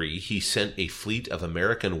 1853 he sent a fleet of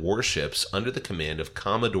American warships under the command of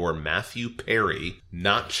Commodore Matthew Perry,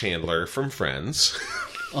 not Chandler from Friends.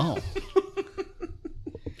 Oh.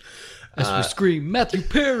 As we scream, Matthew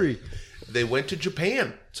Perry! They went to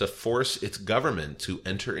Japan to force its government to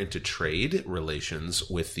enter into trade relations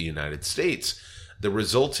with the United States. The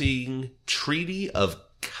resulting Treaty of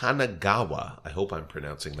Kanagawa, I hope I'm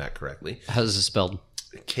pronouncing that correctly. How's it spelled?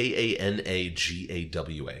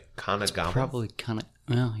 Kanagawa. Kanagawa. Probably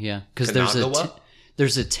well, yeah, because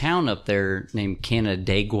there's a town up there named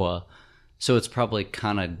Canandaigua, so it's probably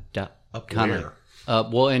Where?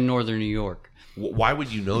 Well, in northern New York. Why would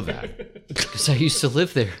you know that? Because I used to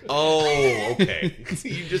live there. Oh, okay.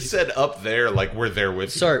 You just said up there like we're there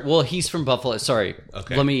with you. Sorry. Well, he's from Buffalo. Sorry.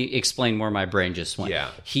 Okay. Let me explain where my brain just went. Yeah.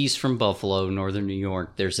 He's from Buffalo, northern New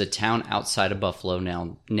York. There's a town outside of Buffalo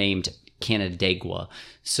now named Canandaigua.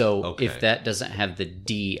 So if that doesn't have the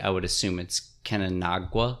D, I would assume it's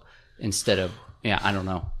Kananagua instead of, I don't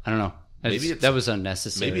know. Maybe that was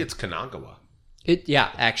unnecessary. Maybe it's Kanagawa.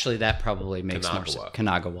 Actually, that probably makes more sense.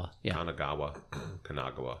 Kanagawa. Yeah.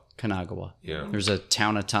 Kanagawa. Yeah. There's a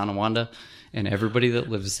town of Tonawanda, and everybody that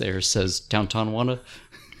lives there says town Tonawanda.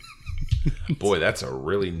 Boy, that's a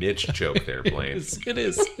really niche joke there, Blaine. It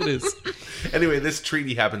is. Anyway, this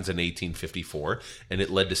treaty happens in 1854, and it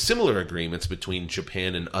led to similar agreements between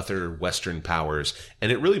Japan and other Western powers,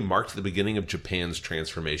 and it really marked the beginning of Japan's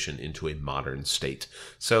transformation into a modern state.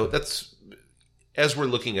 So that's... As we're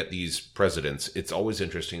looking at these presidents, it's always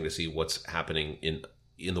interesting to see what's happening in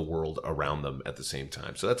the world around them at the same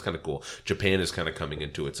time. So that's kind of cool. Japan is kind of coming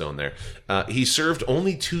into its own there. He served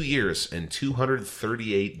only 2 years and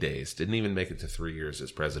 238 days. Didn't even make it to 3 years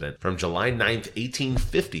as president. From July 9th,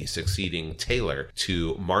 1850, succeeding Taylor,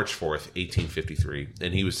 to March 4th, 1853.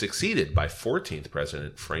 And he was succeeded by 14th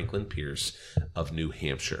President Franklin Pierce of New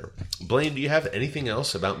Hampshire. Blaine, do you have anything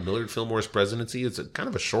else about Millard Fillmore's presidency? It's kind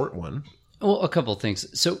of a short one. Well, a couple of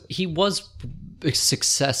things. So he was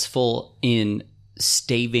successful in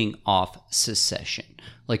staving off secession.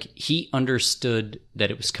 Like, he understood that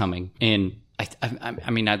it was coming. And I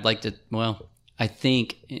mean, I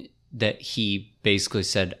think that he basically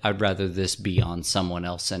said, I'd rather this be on someone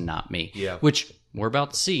else and not me. Yeah. Which we're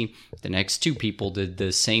about to see. The next two people did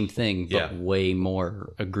the same thing, but way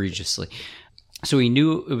more egregiously. So he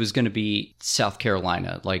knew it was going to be South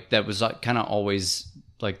Carolina. Like, that was kind of always...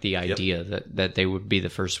 like the idea that they would be the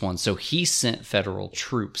first one. So he sent federal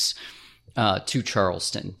troops to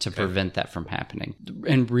Charleston to prevent that from happening.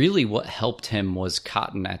 And really what helped him was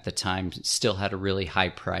cotton at the time still had a really high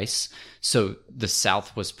price. So the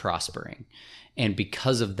South was prospering. And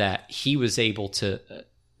because of that, he was able to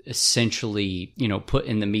essentially, put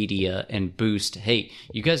in the media and boost, hey,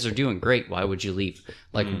 you guys are doing great. Why would you leave?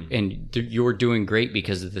 And you're doing great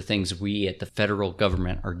because of the things we at the federal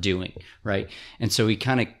government are doing, right? And so he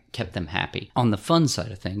kind of kept them happy. On the fun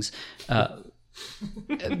side of things,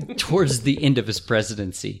 towards the end of his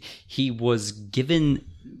presidency, he was given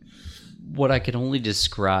what I could only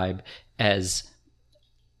describe as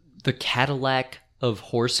the Cadillac of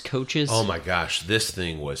horse coaches. Oh my gosh, this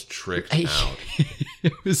thing was tricked out.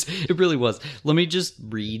 It really was. Let me just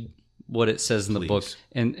read what it says in the book,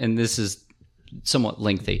 and this is somewhat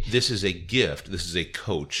lengthy. This is a gift. This is a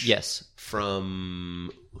coach. Yes.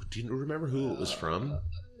 From, do you remember who it was from?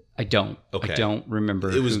 I don't. Okay. I don't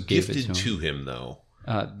remember. It was who gave gifted it to him, though.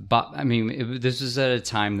 But I mean, this was at a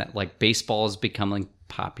time that like baseball is becoming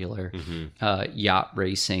popular. Yacht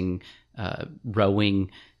racing,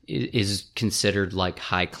 rowing is considered like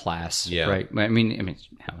high class, right? I mean,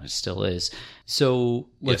 how it still is. So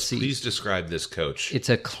let's see. Please describe this coach. It's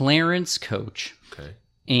a Clarence coach. Okay.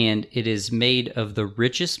 And it is made of the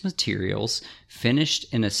richest materials, finished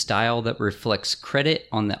in a style that reflects credit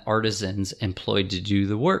on the artisans employed to do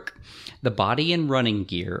the work. The body and running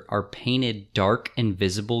gear are painted dark and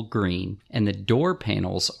visible green, and the door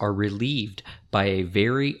panels are relieved by a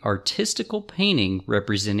very artistical painting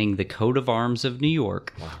representing the coat of arms of New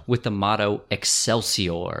York with the motto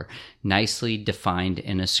Excelsior, nicely defined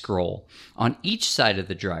in a scroll. On each side of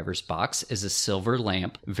the driver's box is a silver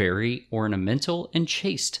lamp, very ornamental and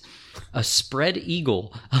chaste. A spread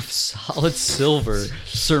eagle of solid silver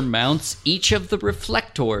surmounts each of the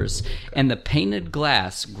reflectors, and the painted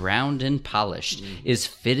glass, ground and polished, is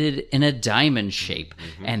fitted in a diamond shape,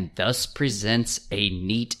 and thus presents a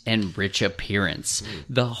neat and rich appearance.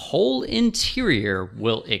 The whole interior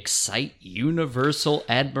will excite universal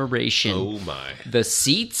admiration. Oh my. The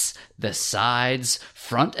seats, the sides,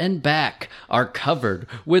 front and back are covered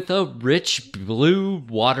with a rich blue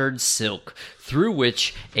watered silk, through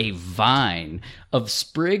which a vine of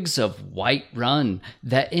sprigs of white run,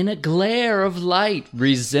 that in a glare of light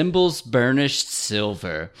resembles burnished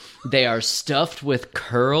silver. They are stuffed with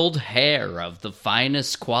curled hair of the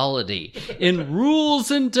finest quality, in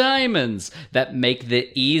rules and diamonds, that make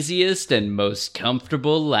the easiest and most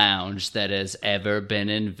comfortable lounge that has ever been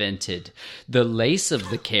invented. The lace of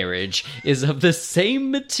the carriage is of the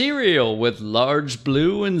same material, with large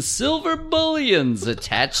blue and silver bullions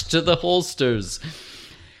attached to the holsters.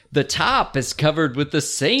 The top is covered with the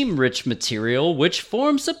same rich material, which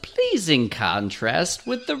forms a pleasing contrast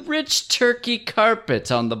with the rich Turkey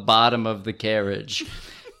carpet on the bottom of the carriage.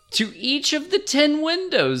 To each of the 10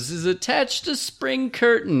 windows is attached a spring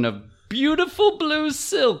curtain of beautiful blue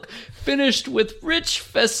silk, finished with rich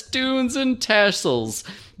festoons and tassels.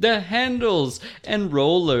 The handles and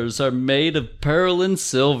rollers are made of pearl and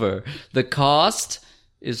silver. The cost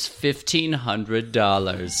is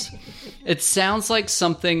 $1,500. It sounds like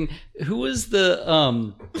something. Who was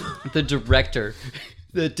the director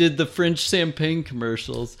that did the French champagne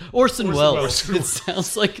commercials? Orson Welles. It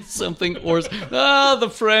sounds like something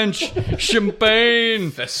the French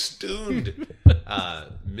champagne Festooned.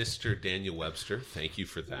 Mr. Daniel Webster, thank you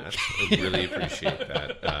for that. I really appreciate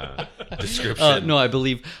that description. No, I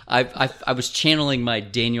believe I was channeling my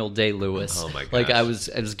Daniel Day-Lewis. Oh my gosh. Like I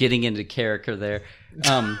was getting into character there.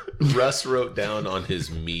 Russ wrote down on his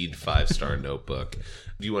Mead 5-star notebook.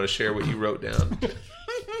 Do you want to share what you wrote down?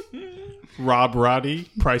 Rob Roddy,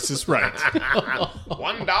 Price is Right.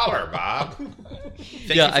 $1, Bob.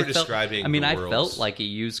 Thank you for describing. I felt like a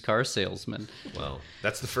used car salesman. Well,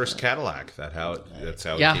 that's the first Cadillac. That's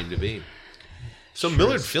how it came to be. So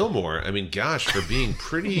Millard Fillmore, gosh, for being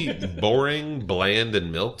pretty boring, bland,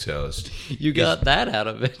 and milquetoast, you got that out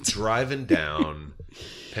of it. Driving down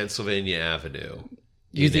Pennsylvania Avenue.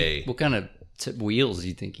 What kind of wheels do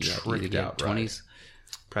you think he had? Tricked out 20s? Right.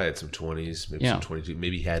 Probably had some 20s, maybe some 22.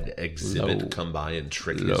 Maybe he had Exhibit come by and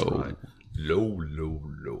trick his ride. Low.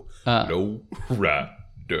 Low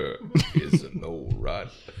rider is a low rider.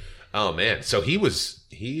 Oh, man. So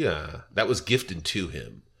that was gifted to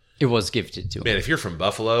him. It was gifted to him. Man, if you're from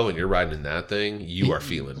Buffalo and you're riding in that thing, you are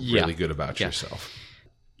feeling really good about yourself.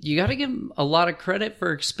 You got to give him a lot of credit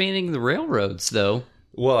for expanding the railroads, though.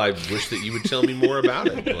 Well, I wish that you would tell me more about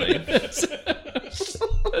it, Blaine.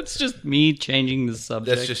 That's just me changing the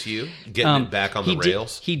subject. That's just you getting it back on the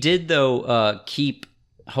rails? He did, though, keep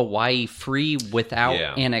Hawaii free without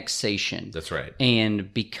annexation. That's right.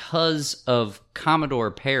 And because of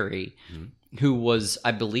Commodore Perry, who was,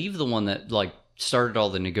 I believe, the one that started all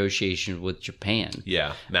the negotiations with Japan.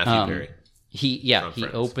 Yeah, Matthew Perry. He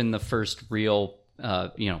opened the first real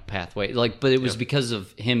pathway. But it was because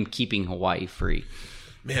of him keeping Hawaii free.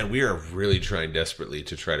 Man, we are really trying desperately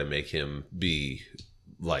to try to make him be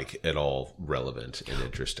at all relevant and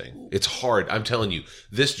interesting. It's hard. I'm telling you,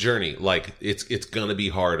 this journey, it's gonna be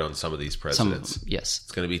hard on some of these presidents. Yes,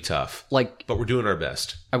 it's gonna be tough. But we're doing our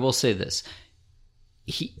best. I will say this: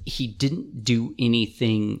 he didn't do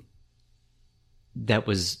anything that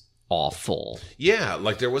was awful. Yeah,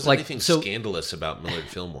 there wasn't anything scandalous about Millard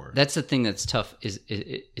Fillmore. That's the thing that's tough. Is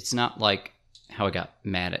it's not like how I got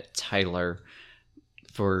mad at Tyler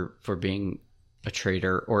for being a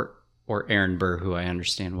traitor, or Aaron Burr, who I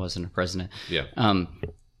understand wasn't a president. Yeah.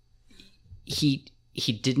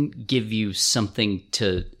 He didn't give you something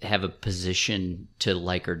to have a position to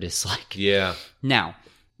like or dislike. Yeah. Now,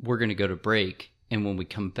 we're going to go to break, and when we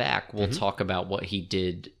come back, we'll talk about what he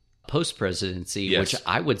did post-presidency, which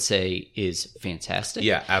I would say is fantastic.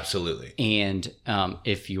 Yeah, absolutely. And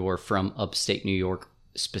if you're from upstate New York,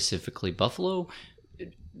 specifically Buffalo,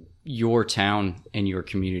 your town and your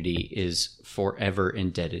community is forever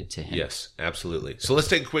indebted to him. Yes, absolutely. So let's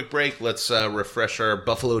take a quick break. Let's refresh our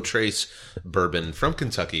Buffalo Trace bourbon from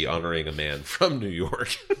Kentucky, honoring a man from New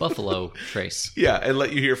York. Buffalo Trace. Yeah, and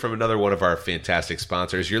let you hear from another one of our fantastic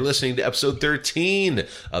sponsors. You're listening to episode 13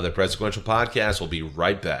 of the Presequential Podcast. We'll be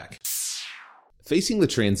right back. Facing the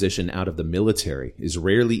transition out of the military is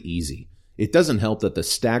rarely easy. It doesn't help that the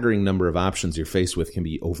staggering number of options you're faced with can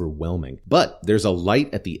be overwhelming. But there's a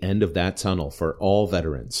light at the end of that tunnel for all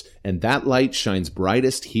veterans, and that light shines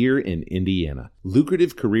brightest here in Indiana.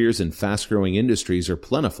 Lucrative careers in fast-growing industries are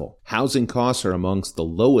plentiful. Housing costs are amongst the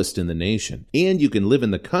lowest in the nation, and you can live in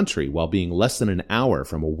the country while being less than an hour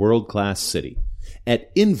from a world-class city.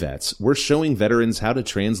 At InVets, we're showing veterans how to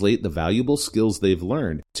translate the valuable skills they've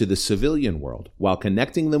learned to the civilian world while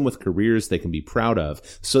connecting them with careers they can be proud of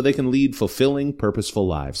so they can lead fulfilling, purposeful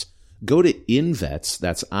lives. Go to InVets,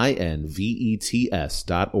 that's INVETS.org.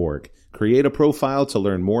 Create a profile to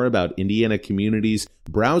learn more about Indiana communities,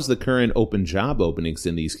 browse the current open job openings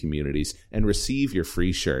in these communities, and receive your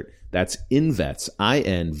free shirt. That's InVets,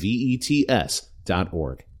 INVETS.org.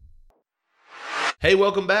 Hey,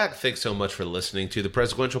 welcome back. Thanks so much for listening to the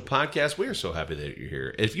Presequential Podcast. We are so happy that you're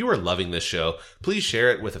here. If you are loving this show, please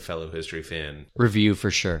share it with a fellow history fan. Review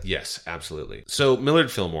for sure. Yes, absolutely. So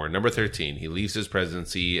Millard Fillmore, number 13, he leaves his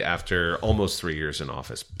presidency after almost 3 years in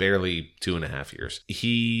office, barely 2.5 years.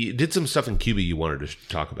 He did some stuff in Cuba you wanted to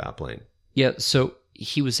talk about, Blaine. Yeah, so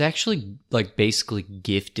he was actually basically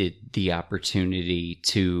gifted the opportunity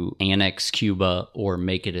to annex Cuba or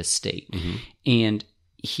make it a state. Mm-hmm. And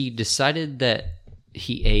he decided that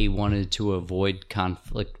he wanted to avoid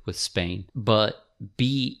conflict with Spain, but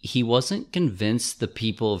B, he wasn't convinced the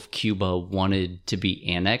people of Cuba wanted to be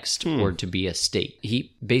annexed or to be a state.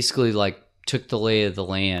 He basically took the lay of the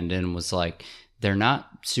land and was like, they're not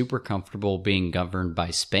super comfortable being governed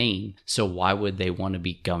by Spain, so why would they want to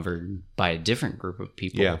be governed by a different group of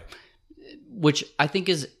people? Yeah. Which I think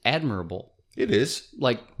is admirable. It is.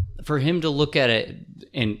 For him to look at it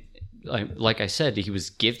and like I said, he was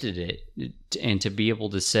gifted it, and to be able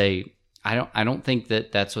to say, I don't think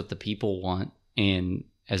that that's what the people want, and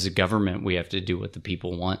as a government, we have to do what the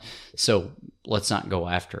people want. So let's not go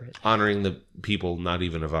after it. Honoring the people, not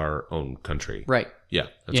even of our own country. Right. Yeah,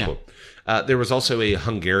 that's cool. There was also a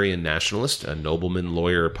Hungarian nationalist, a nobleman,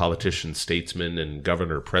 lawyer, politician, statesman, and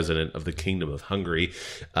governor-president of the Kingdom of Hungary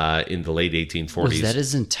in the late 1840s. Was that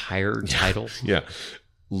his entire title? Yeah.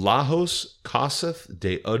 Lajos Kossuth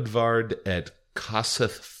de Udvard et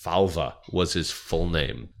Kossuth Falva was his full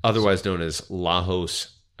name, otherwise known as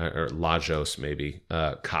Lajos, or Lajos maybe,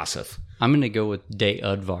 Kossuth. I'm going to go with de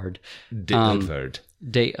Udvard. De Udvard.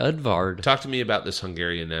 De Udvard. Talk to me about this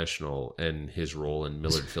Hungarian national and his role in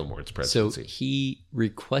Millard Fillmore's presidency. So he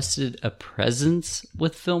requested a presence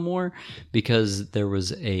with Fillmore because there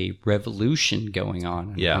was a revolution going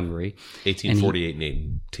on in Hungary. 1848 and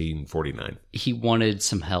 1849. He wanted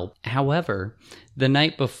some help. However, the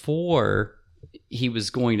night before he was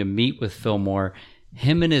going to meet with Fillmore,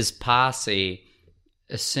 him and his posse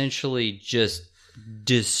essentially just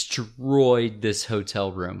destroyed this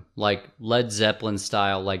hotel room, like Led Zeppelin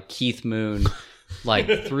style, like Keith Moon,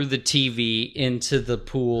 through the TV into the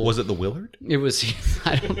pool. Was it the Willard? It was.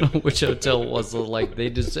 I don't know which hotel it was. They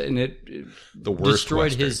just the worst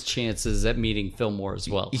destroyed Western. His chances at meeting Fillmore as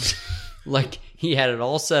well. He had it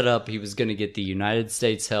all set up. He was going to get the United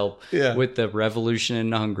States help with the revolution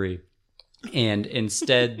in Hungary. And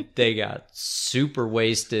instead, they got super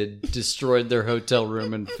wasted, destroyed their hotel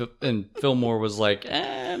room, and Fillmore was like,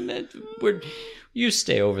 you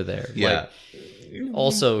stay over there. Yeah.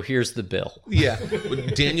 Also, here's the bill. Yeah.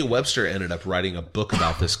 Daniel Webster ended up writing a book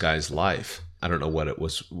about this guy's life. I don't know what it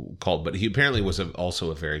was called, but he apparently was also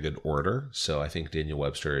a very good orator. So I think Daniel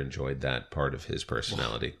Webster enjoyed that part of his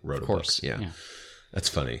personality. Wrote a book. Yeah. That's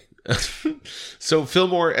funny. So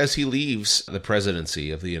Fillmore, as he leaves the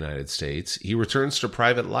presidency of the United States, he returns to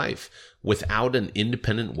private life without an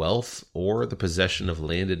independent wealth or the possession of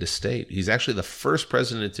landed estate. He's actually the first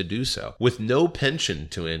president to do so. With no pension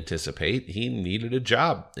to anticipate, he needed a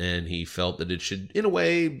job, and he felt that it should, in a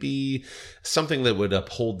way, be something that would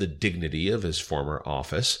uphold the dignity of his former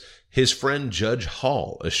office. His friend Judge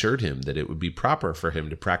Hall assured him that it would be proper for him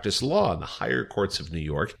to practice law in the higher courts of New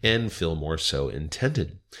York, and Fillmore so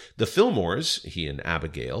intended. The Fillmores, he and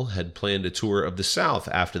Abigail, had planned a tour of the South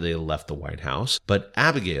after they had left the White House, but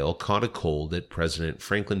Abigail caught a cold at President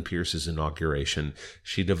Franklin Pierce's inauguration.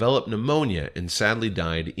 She developed pneumonia and sadly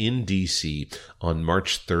died in D.C. on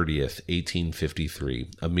March 30th,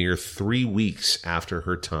 1853, a mere 3 weeks after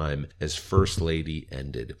her time as First Lady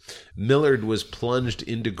ended. Millard was plunged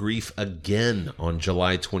into grief again on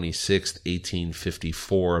July 26th,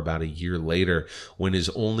 1854, about a year later, when his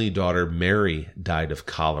only daughter Mary died of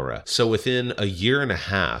cholera. So within a year and a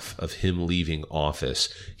half of him leaving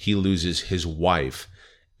office, he loses his wife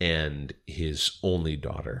and his only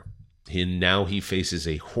daughter. Now he faces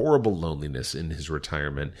a horrible loneliness in his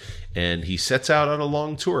retirement, and he sets out on a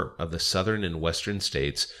long tour of the southern and western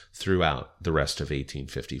states throughout the rest of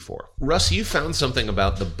 1854. Russ, you found something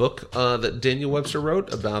about the book that Daniel Webster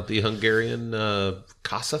wrote about the Hungarian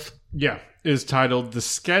Kossuth? Yeah, it is titled The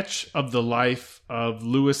Sketch of the Life of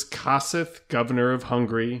Louis Kossuth, Governor of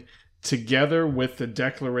Hungary, together with the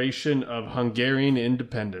Declaration of Hungarian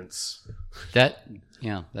Independence. That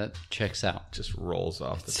checks out. Just rolls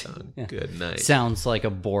off the tongue. Yeah. Good night. Sounds like a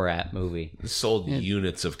Borat movie. Sold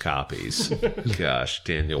units of copies. Gosh,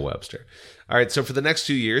 Daniel Webster. All right, so for the next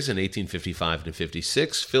 2 years, in 1855 to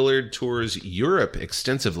 56, Fillard tours Europe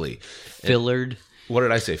extensively. Fillard? What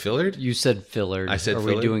did I say, Fillard? You said Fillard. I said Are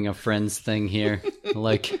Fillard? we doing a Friends thing here?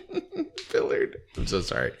 Like Fillard. I'm so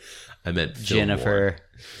sorry. I meant Fillmore. Jennifer.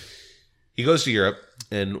 He goes to Europe,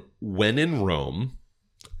 and when in Rome,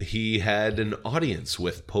 he had an audience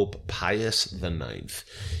with Pope Pius IX.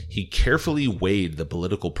 He carefully weighed the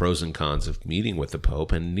political pros and cons of meeting with the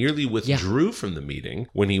Pope and nearly withdrew from the meeting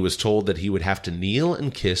when he was told that he would have to kneel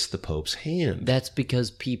and kiss the Pope's hand. That's because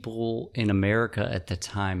people in America at the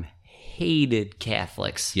time hated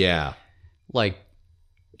Catholics. Yeah.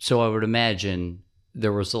 So I would imagine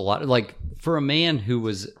there was a lot, for a man who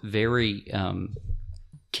was very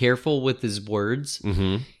careful with his words,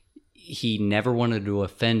 Mm-hmm. he never wanted to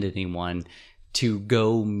offend anyone, to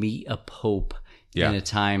go meet a pope in a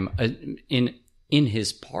time in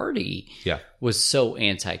his party was so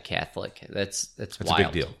anti-Catholic. That's wild. a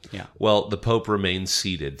big deal. Yeah. Well, the Pope remained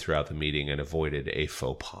seated throughout the meeting and avoided a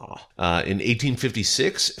faux pas. In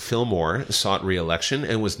 1856, Fillmore sought re-election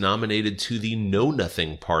and was nominated to the Know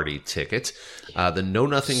Nothing Party ticket. The Know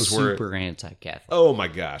Nothings were super anti-Catholic. Oh my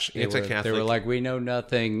gosh, Anti-Catholic. They were like, we know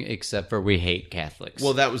nothing except for we hate Catholics.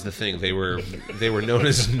 Well, that was the thing. They were known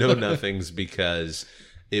as Know Nothings because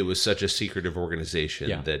it was such a secretive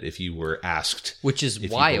organization that if you were asked, which is if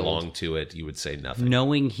wild, you belonged to it, you would say nothing.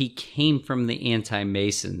 Knowing he came from the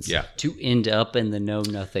anti-Masons to end up in the Know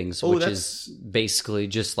Nothings, which is basically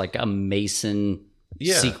just like a Mason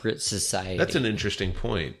secret society. That's an interesting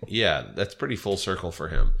point. Yeah, that's pretty full circle for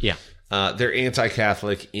him. Yeah. They're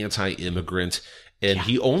anti-Catholic, anti-immigrant, and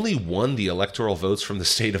he only won the electoral votes from the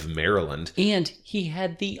state of Maryland. And he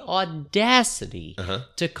had the audacity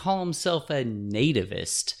to call himself a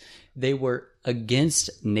nativist. They were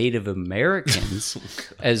against Native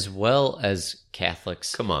Americans as well as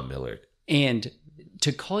Catholics. Come on, Millard. And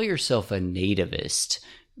to call yourself a nativist,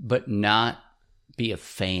 but not be a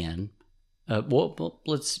fan,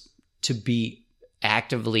 to be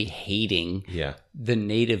actively hating the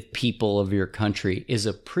native people of your country is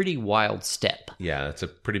a pretty wild step. Yeah, that's a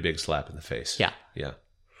pretty big slap in the face. Yeah. Yeah.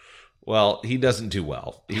 Well, he doesn't do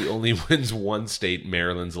well. He only wins one state,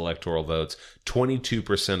 Maryland's electoral votes,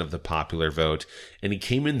 22% of the popular vote, and he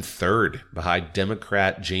came in third behind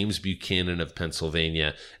Democrat James Buchanan of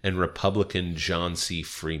Pennsylvania and Republican John C.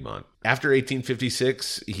 Fremont. After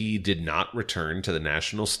 1856, he did not return to the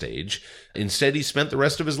national stage. Instead, he spent the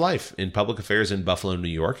rest of his life in public affairs in Buffalo, New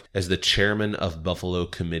York, as the chairman of Buffalo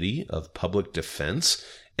Committee of Public Defense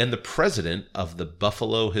and the president of the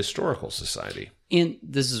Buffalo Historical Society. And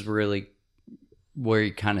this is really where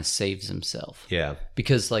he kind of saves himself. Yeah.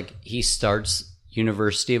 Because he starts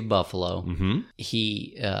University of Buffalo. Mm-hmm.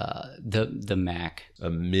 He the MAC. A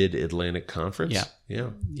Mid-Atlantic Conference? Yeah. Yeah.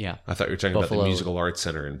 Yeah. I thought you were talking Buffalo. about the Musical Arts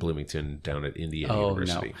Center in Bloomington down at Indiana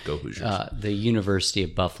University. No. Go Hoosiers. The University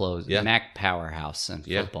of Buffalo, MAC powerhouse in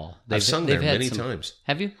football. I've sung there many times.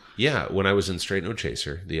 Have you? Yeah, when I was in Straight No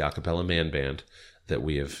Chaser, the a cappella man band that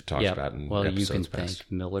we have talked about in episodes you can past.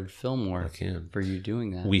 thank Millard Fillmore for you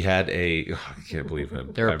doing that. We had I can't believe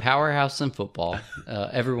it. They're a powerhouse in football.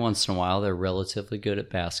 Every once in a while, they're relatively good at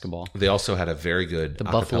basketball. They also had a very good The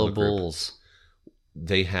a Buffalo cappella group. Bulls.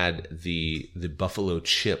 they had the Buffalo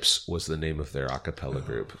Chips was the name of their a cappella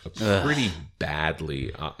group. A pretty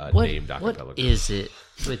badly named a cappella group. What is it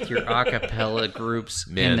with your a cappella groups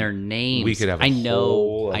and their names? We could have a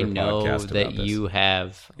whole other I know podcast that about this. you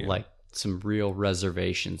have like some real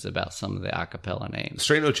reservations about some of the a cappella names.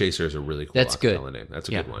 Straight No Chaser is a really cool That's a cappella good. name. That's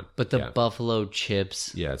a good one. But the Buffalo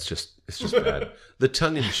Chips. Yeah, it's just bad. The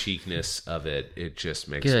tongue-in-cheekness of it just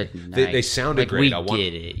makes Good me... night. They sounded great. We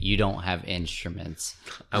get it. You don't have instruments.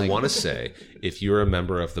 I want to say, if you're a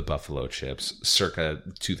member of the Buffalo Chips, circa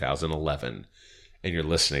 2011, and you're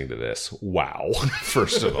listening to this, wow,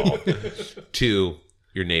 first of all. 2,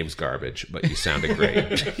 your name's garbage, but you sounded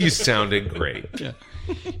great. You sounded great. Yeah.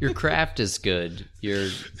 Your craft is good.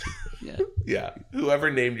 Yeah.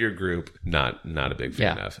 Whoever named your group, not a big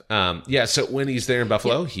fan of. So when he's there in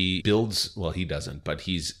Buffalo, he builds, well, he doesn't, but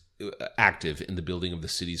he's active in the building of the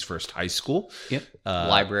city's first high school. Yep.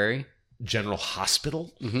 Library. General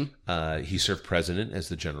Hospital. He served president as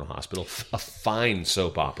the General Hospital. A fine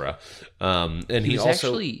soap opera. And he was also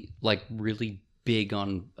actually like really big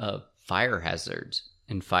on fire hazards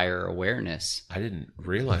and fire awareness. I didn't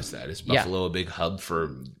realize that. Is Buffalo a big hub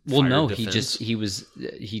for Well, fire no, defense?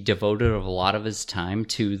 he devoted a lot of his time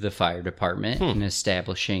to the fire department and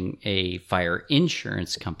establishing a fire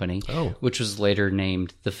insurance company, which was later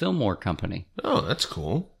named the Fillmore Company. Oh, that's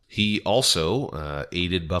cool. He also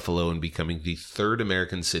aided Buffalo in becoming the 3rd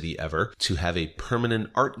American city ever to have a permanent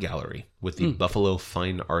art gallery with the Buffalo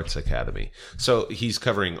Fine Arts Academy. So he's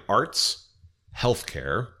covering arts,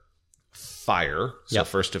 healthcare, fire, so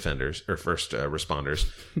first offenders or first responders,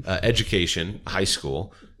 education, high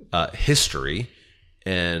school, history,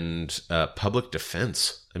 and public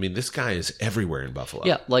defense. I mean, this guy is everywhere in Buffalo.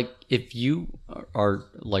 Yeah, like if you are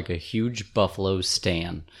like a huge Buffalo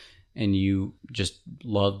stan and you just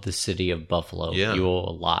love the city of Buffalo, you owe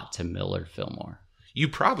a lot to Millard Fillmore. You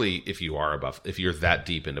probably, if you're that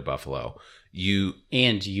deep into Buffalo, you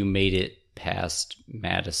made it past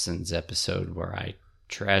Madison's episode where I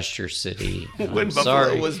trashed your city. When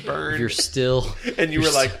Buffalo was burned. If you're still... And you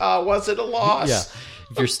were like, was it a loss? Yeah.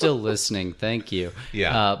 If you're still listening, thank you.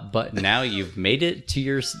 Yeah. But now you've made it to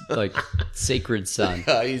your sacred son.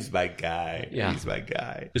 He's my guy. Yeah. He's my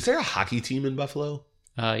guy. Is there a hockey team in Buffalo?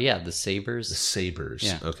 The Sabres. The Sabres.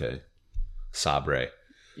 Yeah. Okay. Sabre.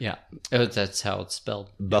 Yeah. Oh, that's how it's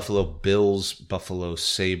spelled. Buffalo Bills, Buffalo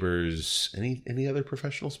Sabres. Any other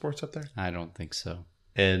professional sports up there? I don't think so.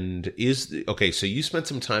 And so you spent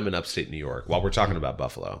some time in upstate New York while we're talking about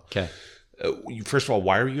Buffalo. Okay. First of all,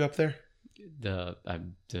 why are you up there? The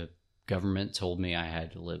government told me I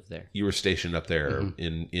had to live there. You were stationed up there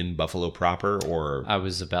in Buffalo proper, or? I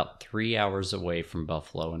was about 3 hours away from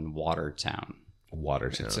Buffalo in Watertown.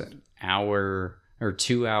 It's an hour or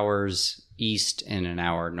 2 hours east and an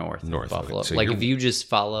hour north of Buffalo. So if you just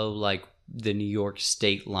follow like the New York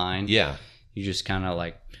state line, you just kind of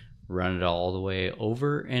like run it all the way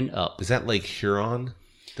over and up. Is that Lake Huron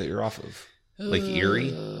that you're off of? Lake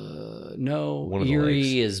Erie? No,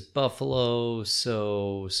 Erie is Buffalo,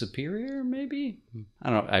 so Superior maybe? I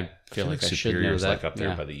don't know. I feel like I should know that. Like up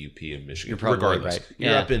there by the UP in Michigan. You're probably right.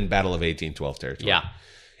 You're up in Battle of 1812 territory. Yeah.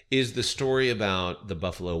 Is the story about the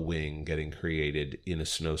Buffalo Wing getting created in a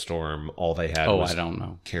snowstorm, all they had was I don't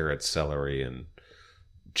know. Carrots, celery, and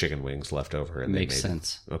chicken wings left over? And Makes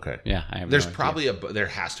sense. Okay. Yeah, I have There's no probably idea. there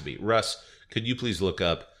has to be. Russ, could you please look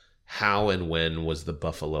up how and when was the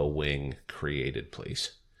Buffalo Wing created,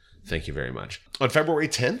 please? Thank you very much. On February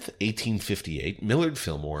 10th, 1858, Millard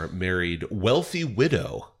Fillmore married wealthy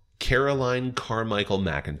widow Caroline Carmichael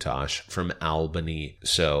McIntosh from Albany.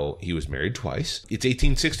 So he was married twice. It's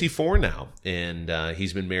 1864 now, and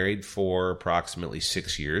he's been married for approximately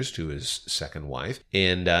 6 years to his second wife.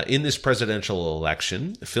 And in this presidential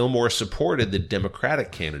election, Fillmore supported the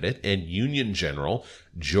Democratic candidate and Union General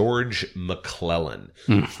George McClellan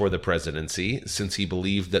for the presidency, since he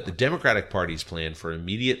believed that the Democratic Party's plan for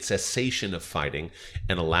immediate cessation of fighting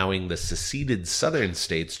and allowing the seceded southern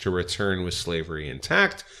states to return with slavery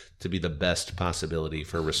intact to be the best possibility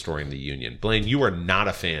for restoring the Union. Blaine, you are not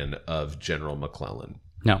a fan of General McClellan.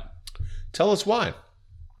 No. Tell us why.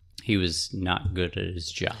 He was not good at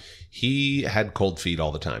his job. He had cold feet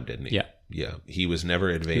all the time, didn't he? Yeah. Yeah. He was never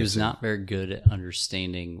advancing. He was not very good at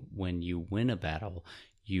understanding when you win a battle,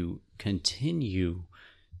 you continue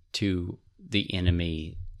to the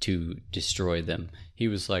enemy to destroy them. He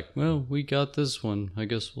was like, well, we got this one. I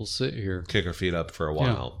guess we'll sit here. Kick our feet up for a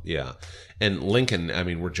while. Yeah. And Lincoln, I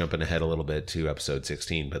mean, we're jumping ahead a little bit to episode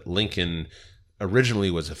 16, but Lincoln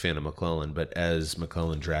originally was a fan of McClellan, but as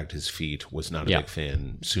McClellan dragged his feet, was not a big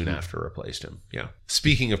fan, soon after replaced him. Yeah.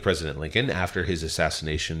 Speaking of President Lincoln, after his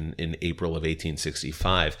assassination in April of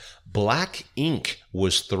 1865, black ink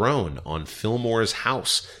was thrown on Fillmore's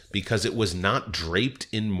house because it was not draped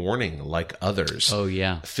in mourning like others. Oh,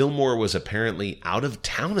 yeah. Fillmore was apparently out of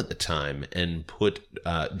town at the time and put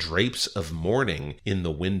drapes of mourning in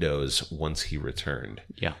the windows once he returned.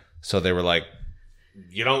 Yeah. So they were like,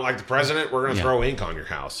 you don't like the president? We're going to throw ink on your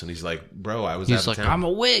house. And he's like, bro, I was out of town. I'm a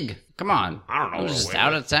Whig. Come on. I don't know. I was just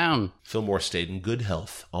out of town. Fillmore stayed in good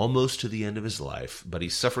health almost to the end of his life, but he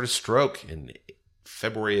suffered a stroke in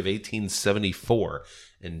February of 1874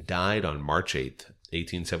 and died on March 8th,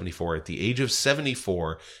 1874, at the age of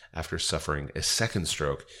 74 after suffering a second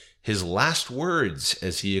stroke. His last words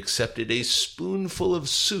as he accepted a spoonful of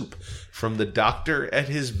soup from the doctor at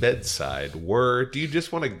his bedside were, do you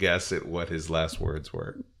just want to guess at what his last words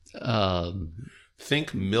were?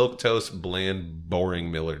 Think milquetoast, bland,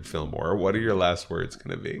 boring Millard Fillmore. What are your last words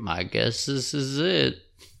going to be? I guess this is it.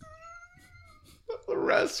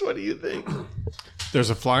 Russ, what do you think?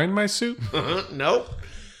 There's a fly in my soup? Nope.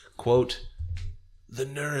 Quote, the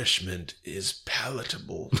nourishment is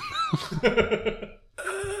palatable.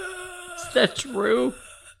 Is that true?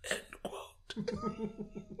 End quote.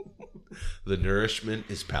 The nourishment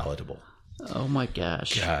is palatable. Oh my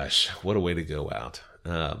gosh. Gosh, what a way to go out.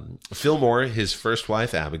 Fillmore, his first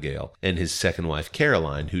wife Abigail, and his second wife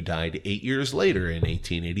Caroline, who died 8 years later in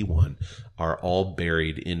 1881, are all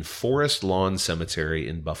buried in Forest Lawn Cemetery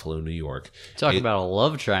in Buffalo, New York. Talk about a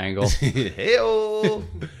love triangle. Hey-o!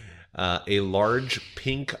 A large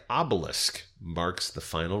pink obelisk marks the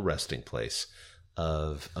final resting place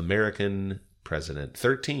of American President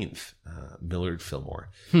 13th, Millard Fillmore.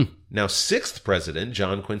 Now, 6th President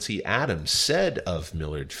John Quincy Adams said of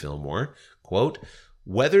Millard Fillmore, quote,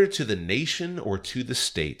 whether to the nation or to the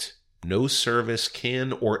state, no service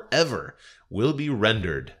can or ever will be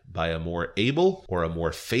rendered by a more able or a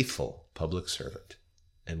more faithful public servant,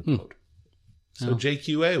 end quote. So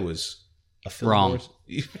JQA was a Fillmore. Wrong.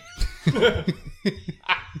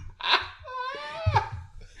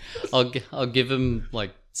 I'll give him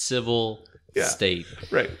like civil state.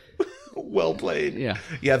 Right. Well played. Yeah.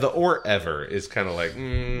 Yeah, the or ever is kind of like,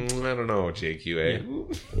 I don't know, JQA.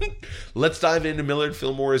 Yeah. Let's dive into Millard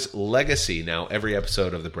Fillmore's legacy. Now, every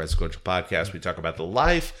episode of the Presidential Podcast, we talk about the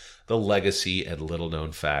life, the legacy, and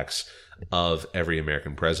little-known facts of every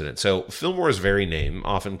American president. So Fillmore's very name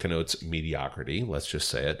often connotes mediocrity, let's just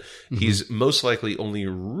say it. Mm-hmm. He's most likely only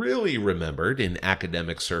really remembered in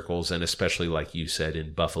academic circles, and especially, like you said,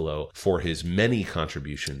 in Buffalo, for his many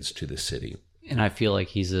contributions to the city. And I feel like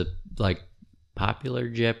he's a popular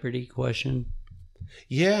Jeopardy question.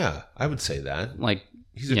 Yeah, I would say that. Like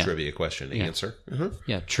he's a trivia question answer. Uh-huh.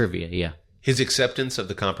 Yeah, trivia, yeah. His acceptance of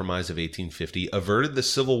the Compromise of 1850 averted the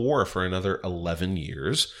Civil War for another 11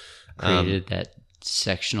 years. Created that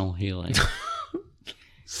sectional healing.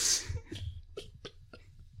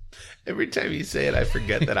 Every time you say it, I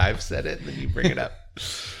forget that I've said it, and then you bring it up.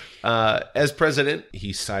 As president,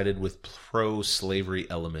 he sided with pro-slavery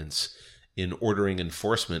elements in ordering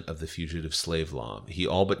enforcement of the fugitive slave law. He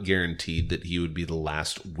all but guaranteed that he would be the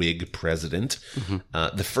last Whig president.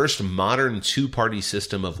 Mm-hmm. The first modern two-party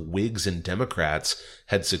system of Whigs and Democrats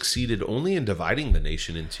had succeeded only in dividing the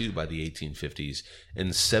nation in two by the 1850s.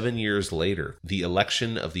 And 7 years later, the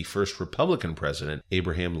election of the first Republican president,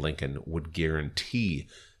 Abraham Lincoln, would guarantee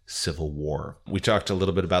Civil War. We talked a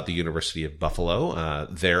little bit about the University of Buffalo.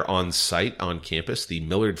 They're on site, on campus. The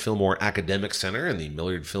Millard Fillmore Academic Center and the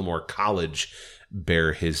Millard Fillmore College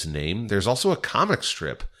bear his name. There's also a comic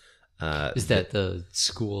strip. Is that the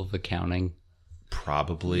School of Accounting?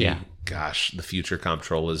 Probably. Yeah. Gosh, the future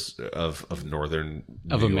comptroller is of Northern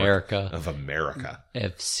New of York, America. Of America.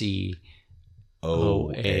 FCOA.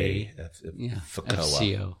 Yeah. FCOA.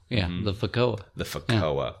 FCO. Yeah, mm-hmm. The FCOA. The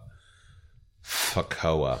FCOA. Yeah.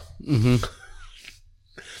 FCOA. Mm-hmm.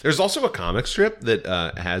 There's also a comic strip that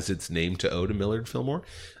has its name to owe to Millard Fillmore.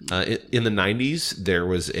 In the 90s, there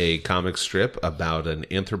was a comic strip about an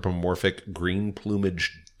anthropomorphic green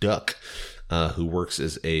plumage duck who works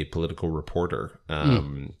as a political reporter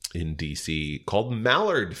in D.C. called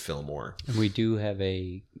Mallard Fillmore. And we do have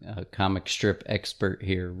a comic strip expert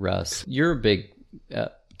here, Russ. You're a big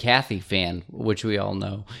Kathy fan, which we all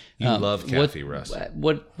know. You love Kathy, Russ.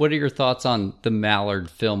 What are your thoughts on the Mallard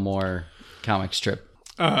Fillmore comic strip?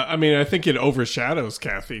 I mean, I think it overshadows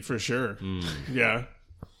Kathy for sure. Yeah.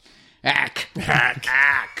 Ack.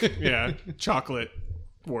 Yeah. Chocolate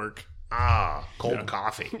work. Cold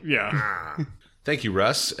coffee. Yeah. Thank you,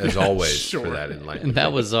 Russ, as always, for that enlightenment. And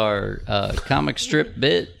that was our comic strip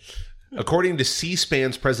bit. According to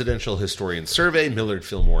C-SPAN's Presidential Historian Survey, Millard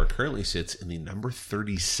Fillmore currently sits in the number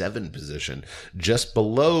 37 position, just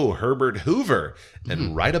below Herbert Hoover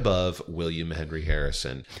and right above William Henry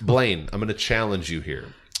Harrison. Blaine, I'm going to challenge you here.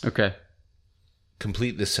 Okay.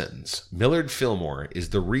 Complete this sentence. Millard Fillmore is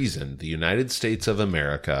the reason the United States of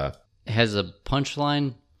America has a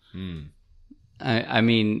punchline. I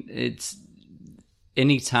mean, it's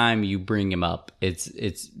anytime you bring him up,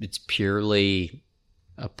 it's purely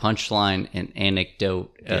a punchline, an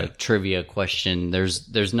anecdote, a trivia question.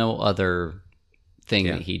 There's no other thing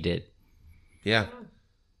that he did. Yeah.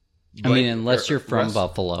 I mean, unless you're from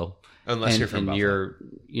Buffalo. Unless you're from Buffalo.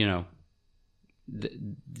 You're,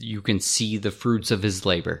 you can see the fruits of his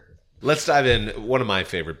labor. Let's dive in. One of my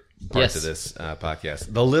favorite parts of this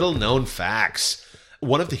podcast, the little known facts.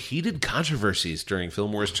 One of the heated controversies during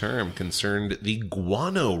Fillmore's term concerned the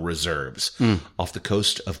guano reserves off the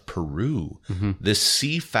coast of Peru. This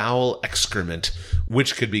seafowl excrement,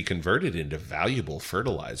 which could be converted into valuable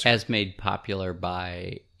fertilizer. As made popular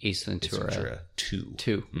by Ace Ventura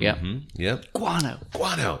 2. Yeah. Yep.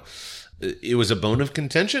 Guano. It was a bone of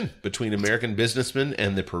contention between American businessmen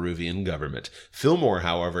and the Peruvian government. Fillmore,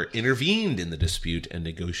 however, intervened in the dispute and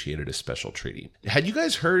negotiated a special treaty. Had you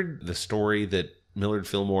guys heard the story that Millard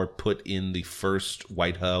Fillmore put in the first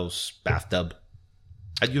White House bathtub?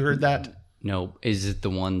 Had you heard that? No. Is it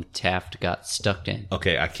the one Taft got stuck in?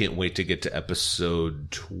 Okay, I can't wait to get to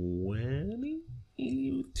episode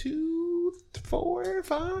 22, 4,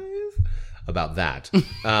 5 about that.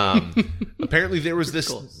 Apparently there was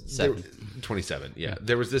this... 27, yeah.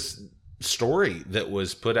 There was this story that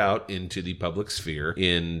was put out into the public sphere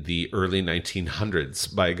in the early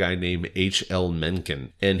 1900s by a guy named H.L.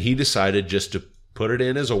 Mencken. And he decided just to put it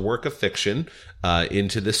in as a work of fiction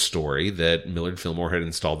into this story that Millard Fillmore had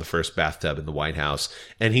installed the first bathtub in the White House.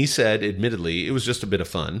 And he said, admittedly, it was just a bit of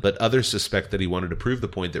fun, but others suspect that he wanted to prove the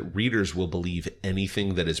point that readers will believe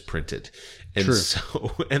anything that is printed. And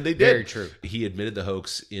true. And they did. Very true. He admitted the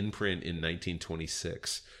hoax in print in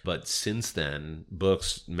 1926. But since then,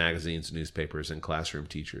 books, magazines, newspapers, and classroom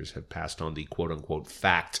teachers have passed on the quote-unquote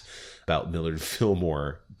fact about Millard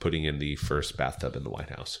Fillmore putting in the first bathtub in the White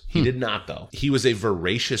House. He did not, though. He was a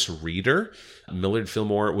voracious reader. Millard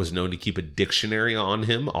Fillmore was known to keep a dictionary on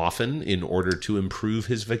him often in order to improve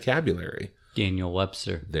his vocabulary. Daniel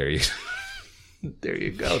Webster. There you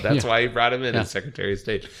go. That's why he brought him in as Secretary of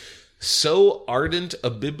State. So ardent a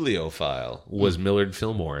bibliophile was Millard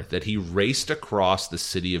Fillmore that he raced across the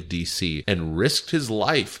city of D.C. and risked his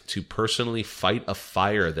life to personally fight a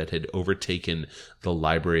fire that had overtaken the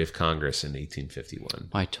Library of Congress in 1851.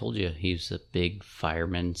 I told you he's a big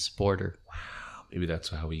fireman supporter. Wow. Maybe that's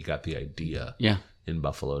how he got the idea in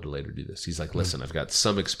Buffalo to later do this. He's like, listen, I've got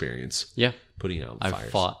some experience putting out fires. I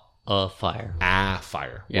fought a fire. A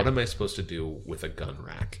fire. Yeah. What am I supposed to do with a gun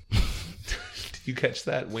rack? You catch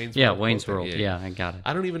that? Wayne's World? Yeah, Wayne's World. Yeah, I got it.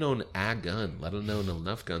 I don't even own a gun, let alone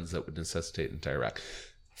enough guns that would necessitate an entire rack.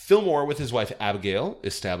 Fillmore, with his wife Abigail,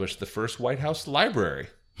 established the first White House library.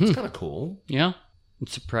 It's kind of cool. Yeah.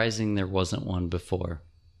 It's surprising there wasn't one before.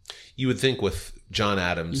 You would think with John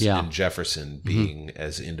Adams and Jefferson being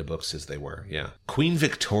as into books as they were. Yeah. Queen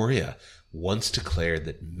Victoria once declared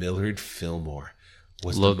that Millard Fillmore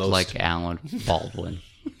was looked the most... like Alan Baldwin.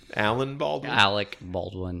 Alan Baldwin? Alec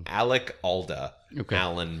Baldwin. Alec Alda. Okay.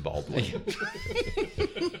 Alan Baldwin.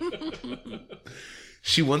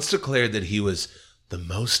 She once declared that he was the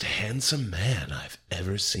most handsome man I've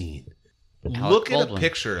ever seen. Look at a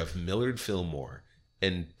picture of Millard Fillmore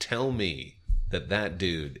and tell me that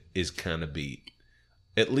dude is kind of beat.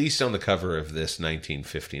 At least on the cover of this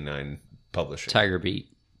 1959 publishing. Tiger Beat.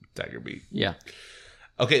 Yeah.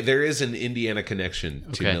 Okay, there is an Indiana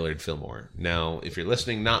connection to Millard Fillmore. Now, if you're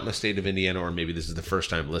listening not in the state of Indiana, or maybe this is the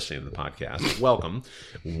first time listening to the podcast, welcome.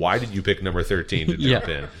 Why did you pick number 13 to jump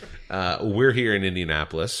in? We're here in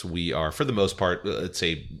Indianapolis. We are, for the most part, let's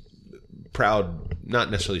say, proud,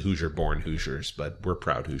 not necessarily Hoosier-born Hoosiers, but we're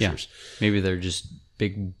proud Hoosiers. Yeah. Maybe they're just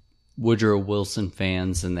big Woodrow Wilson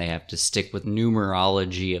fans, and they have to stick with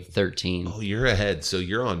numerology of 13. Oh, you're ahead. So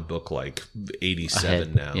you're on book like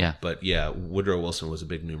 87 now. Yeah. But yeah, Woodrow Wilson was a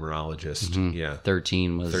big numerologist. Mm-hmm. Yeah.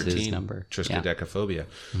 13 was his number. Triskaidekaphobia.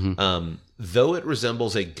 Mm-hmm. Though it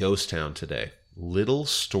resembles a ghost town today, Little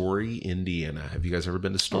Story, Indiana. Have you guys ever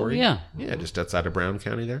been to Story? Oh, yeah. Yeah, just outside of Brown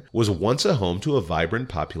County there. Was once a home to a vibrant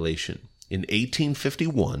population. In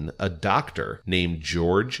 1851, a doctor named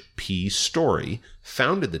George P. Story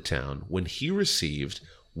founded the town when he received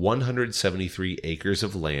 173 acres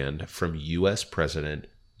of land from U.S. President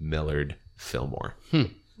Millard Fillmore.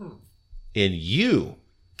 And you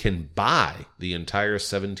can buy the entire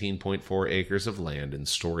 17.4 acres of land in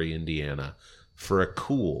Story, Indiana for a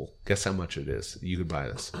cool, guess how much it is? You could buy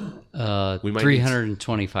this. We might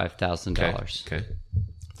 $325,000. Okay.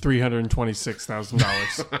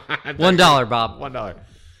 $326,000. $1, Bob. $1.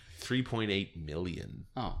 $3.8 million.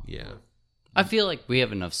 Oh. Yeah. I feel like we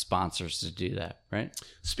have enough sponsors to do that, right?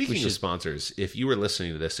 Speaking of sponsors, if you are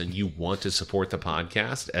listening to this and you want to support the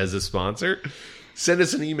podcast as a sponsor, send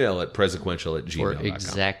us an email at presequential@gmail.com. For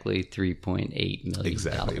exactly $3.8 million.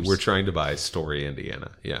 Exactly. We're trying to buy Story,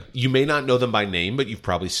 Indiana. Yeah. You may not know them by name, but you've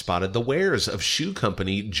probably spotted the wares of shoe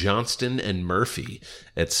company Johnston & Murphy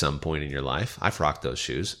at some point in your life. I've rocked those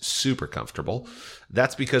shoes. Super comfortable.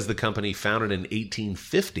 That's because the company, founded in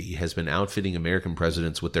 1850, has been outfitting American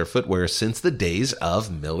presidents with their footwear since the days of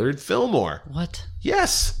Millard Fillmore. What?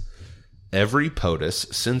 Yes. Every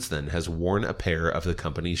POTUS since then has worn a pair of the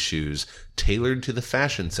company's shoes tailored to the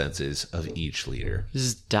fashion senses of each leader. This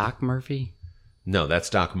is Doc Murphy? No, that's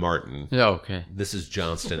Doc Martin. Oh, okay. This is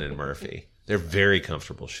Johnston & Murphy. They're very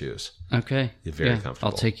comfortable shoes. Okay. They're very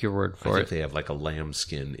comfortable. I'll take your word for I it. think they have like a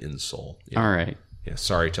lambskin insole. Yeah. All right. Yeah,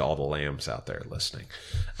 sorry to all the lambs out there listening.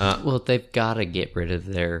 Well, they've got to get rid of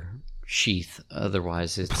their sheath.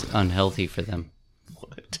 Otherwise, it's unhealthy for them.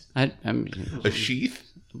 What? I mean, A sheath?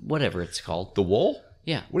 whatever it's called. The wool?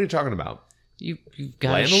 Yeah. What are you talking about? You've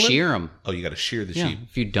got to Lanolin? shear them. Oh, you got to shear the Yeah. sheep.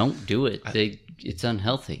 If you don't do it, it's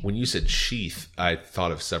unhealthy. When you said sheath, I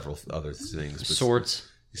thought of several other things. Swords.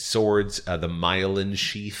 Swords, the myelin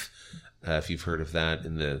sheath, if you've heard of that,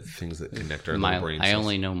 and the things that connect our little brain cells. I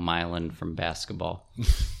only know myelin from basketball.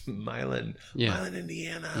 Myelin. Yeah. Myelin,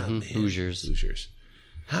 Indiana. Mhm. Hoosiers.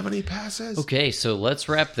 How many passes? Okay, so let's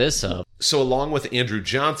wrap this up. So along with Andrew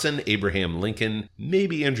Johnson, Abraham Lincoln,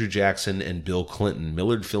 maybe Andrew Jackson, and Bill Clinton,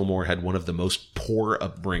 Millard Fillmore had one of the most poor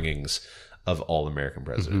upbringings of all American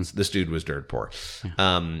presidents. Mm-hmm. This dude was dirt poor.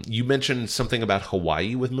 You mentioned something about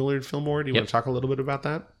Hawaii with Millard Fillmore. Do you want to talk a little bit about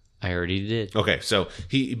that? I already did. Okay, so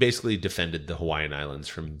he basically defended the Hawaiian Islands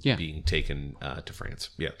from being taken to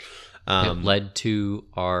France. Yeah. It led to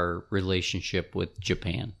our relationship with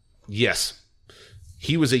Japan. Yes.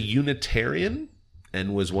 He was a Unitarian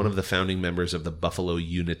and was one of the founding members of the Buffalo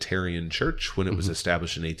Unitarian Church when it was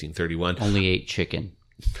established in 1831. Only ate chicken.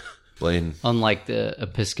 Blaine. Unlike the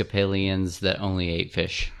Episcopalians that only ate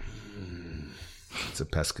fish. It's a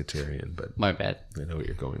pescatarian, but my bad. I know what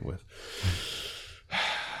you're going with.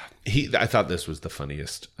 I thought this was the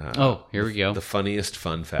funniest. Here we go. The funniest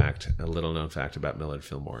fun fact, a little known fact about Millard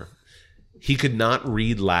Fillmore. He could not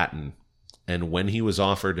read Latin, and when he was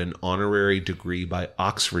offered an honorary degree by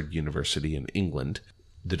Oxford University in England,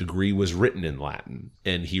 the degree was written in Latin,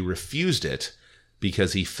 and he refused it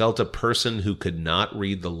because he felt a person who could not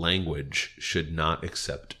read the language should not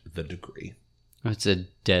accept the degree. It's a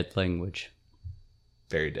dead language.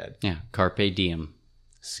 Very dead. Yeah, carpe diem.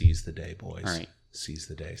 Seize the day, boys. All right. Seize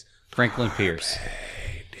the days. Franklin Pierce.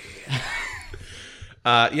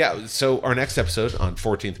 So our next episode on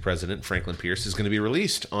 14th President Franklin Pierce is going to be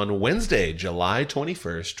released on Wednesday, July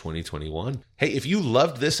 21st, 2021. Hey, if you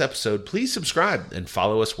loved this episode, please subscribe and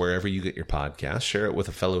follow us wherever you get your podcasts. Share it with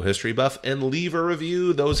a fellow history buff and leave a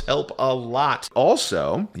review. Those help a lot.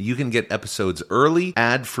 Also, you can get episodes early,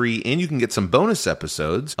 ad-free, and you can get some bonus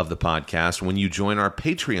episodes of the podcast when you join our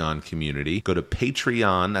Patreon community. Go to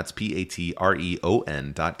Patreon, that's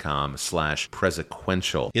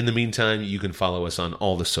patreon.com/presequential. In the meantime, you can follow us on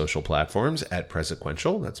all the social platforms at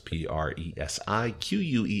Presequential. That's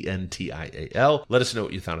PRESIQUENTIAL. Let us know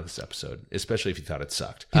what you thought of this episode, especially if you thought it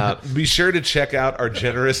sucked. Be sure to check out our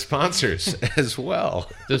generous sponsors as well.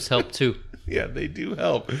 Those help too. Yeah, they do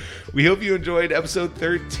help. We hope you enjoyed episode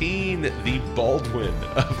 13, the Baldwin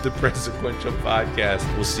of the Presequential podcast.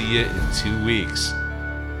 We'll see you in 2 weeks.